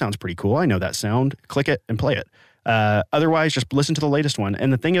 oh, that sounds pretty cool, I know that sound, click it and play it. Otherwise, just listen to the latest one.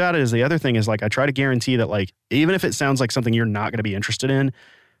 And the thing about it is, the other thing is I try to guarantee that even if it sounds like something you're not going to be interested in,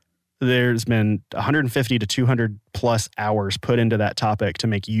 there's been 150 to 200 plus hours put into that topic to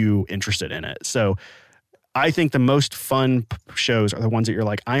make you interested in it. So I think the most fun shows are the ones that you're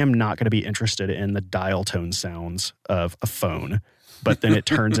I am not going to be interested in the dial tone sounds of a phone, but then it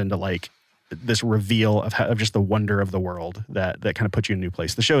turns into this reveal of just the wonder of the world that kind of puts you in a new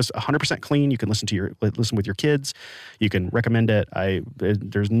place. The show is 100% clean. You can listen with your kids. You can recommend it.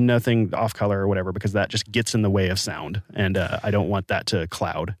 There's nothing off color or whatever, because that just gets in the way of sound, and I don't want that to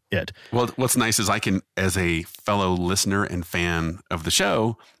cloud it. Well, what's nice is I can, as a fellow listener and fan of the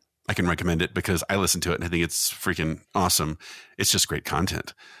show, I can recommend it because I listen to it and I think it's freaking awesome. It's just great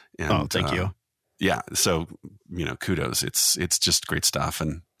content. And, thank you. Yeah. So, kudos. It's just great stuff.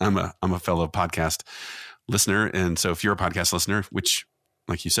 And I'm a fellow podcast listener. And so if you're a podcast listener, which,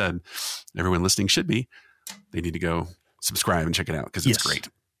 like you said, everyone listening should be, they need to go subscribe and check it out because it's great.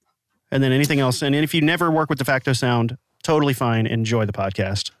 And then anything else. And if you never work with DeFacto Sound, totally fine. Enjoy the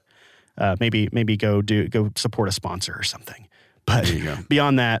podcast. Maybe go support a sponsor or something. But there you go.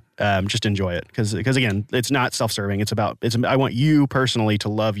 Beyond that, just enjoy it because again, it's not self-serving. I want you personally to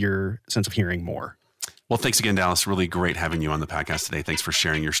love your sense of hearing more. Well, thanks again, Dallas. Really great having you on the podcast today. Thanks for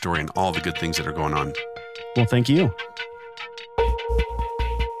sharing your story and all the good things that are going on. Well, thank you.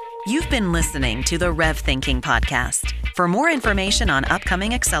 You've been listening to the Rev Thinking Podcast. For more information on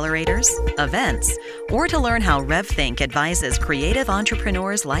upcoming accelerators, events, or to learn how RevThink advises creative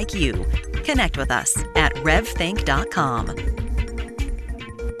entrepreneurs like you, connect with us at revthink.com.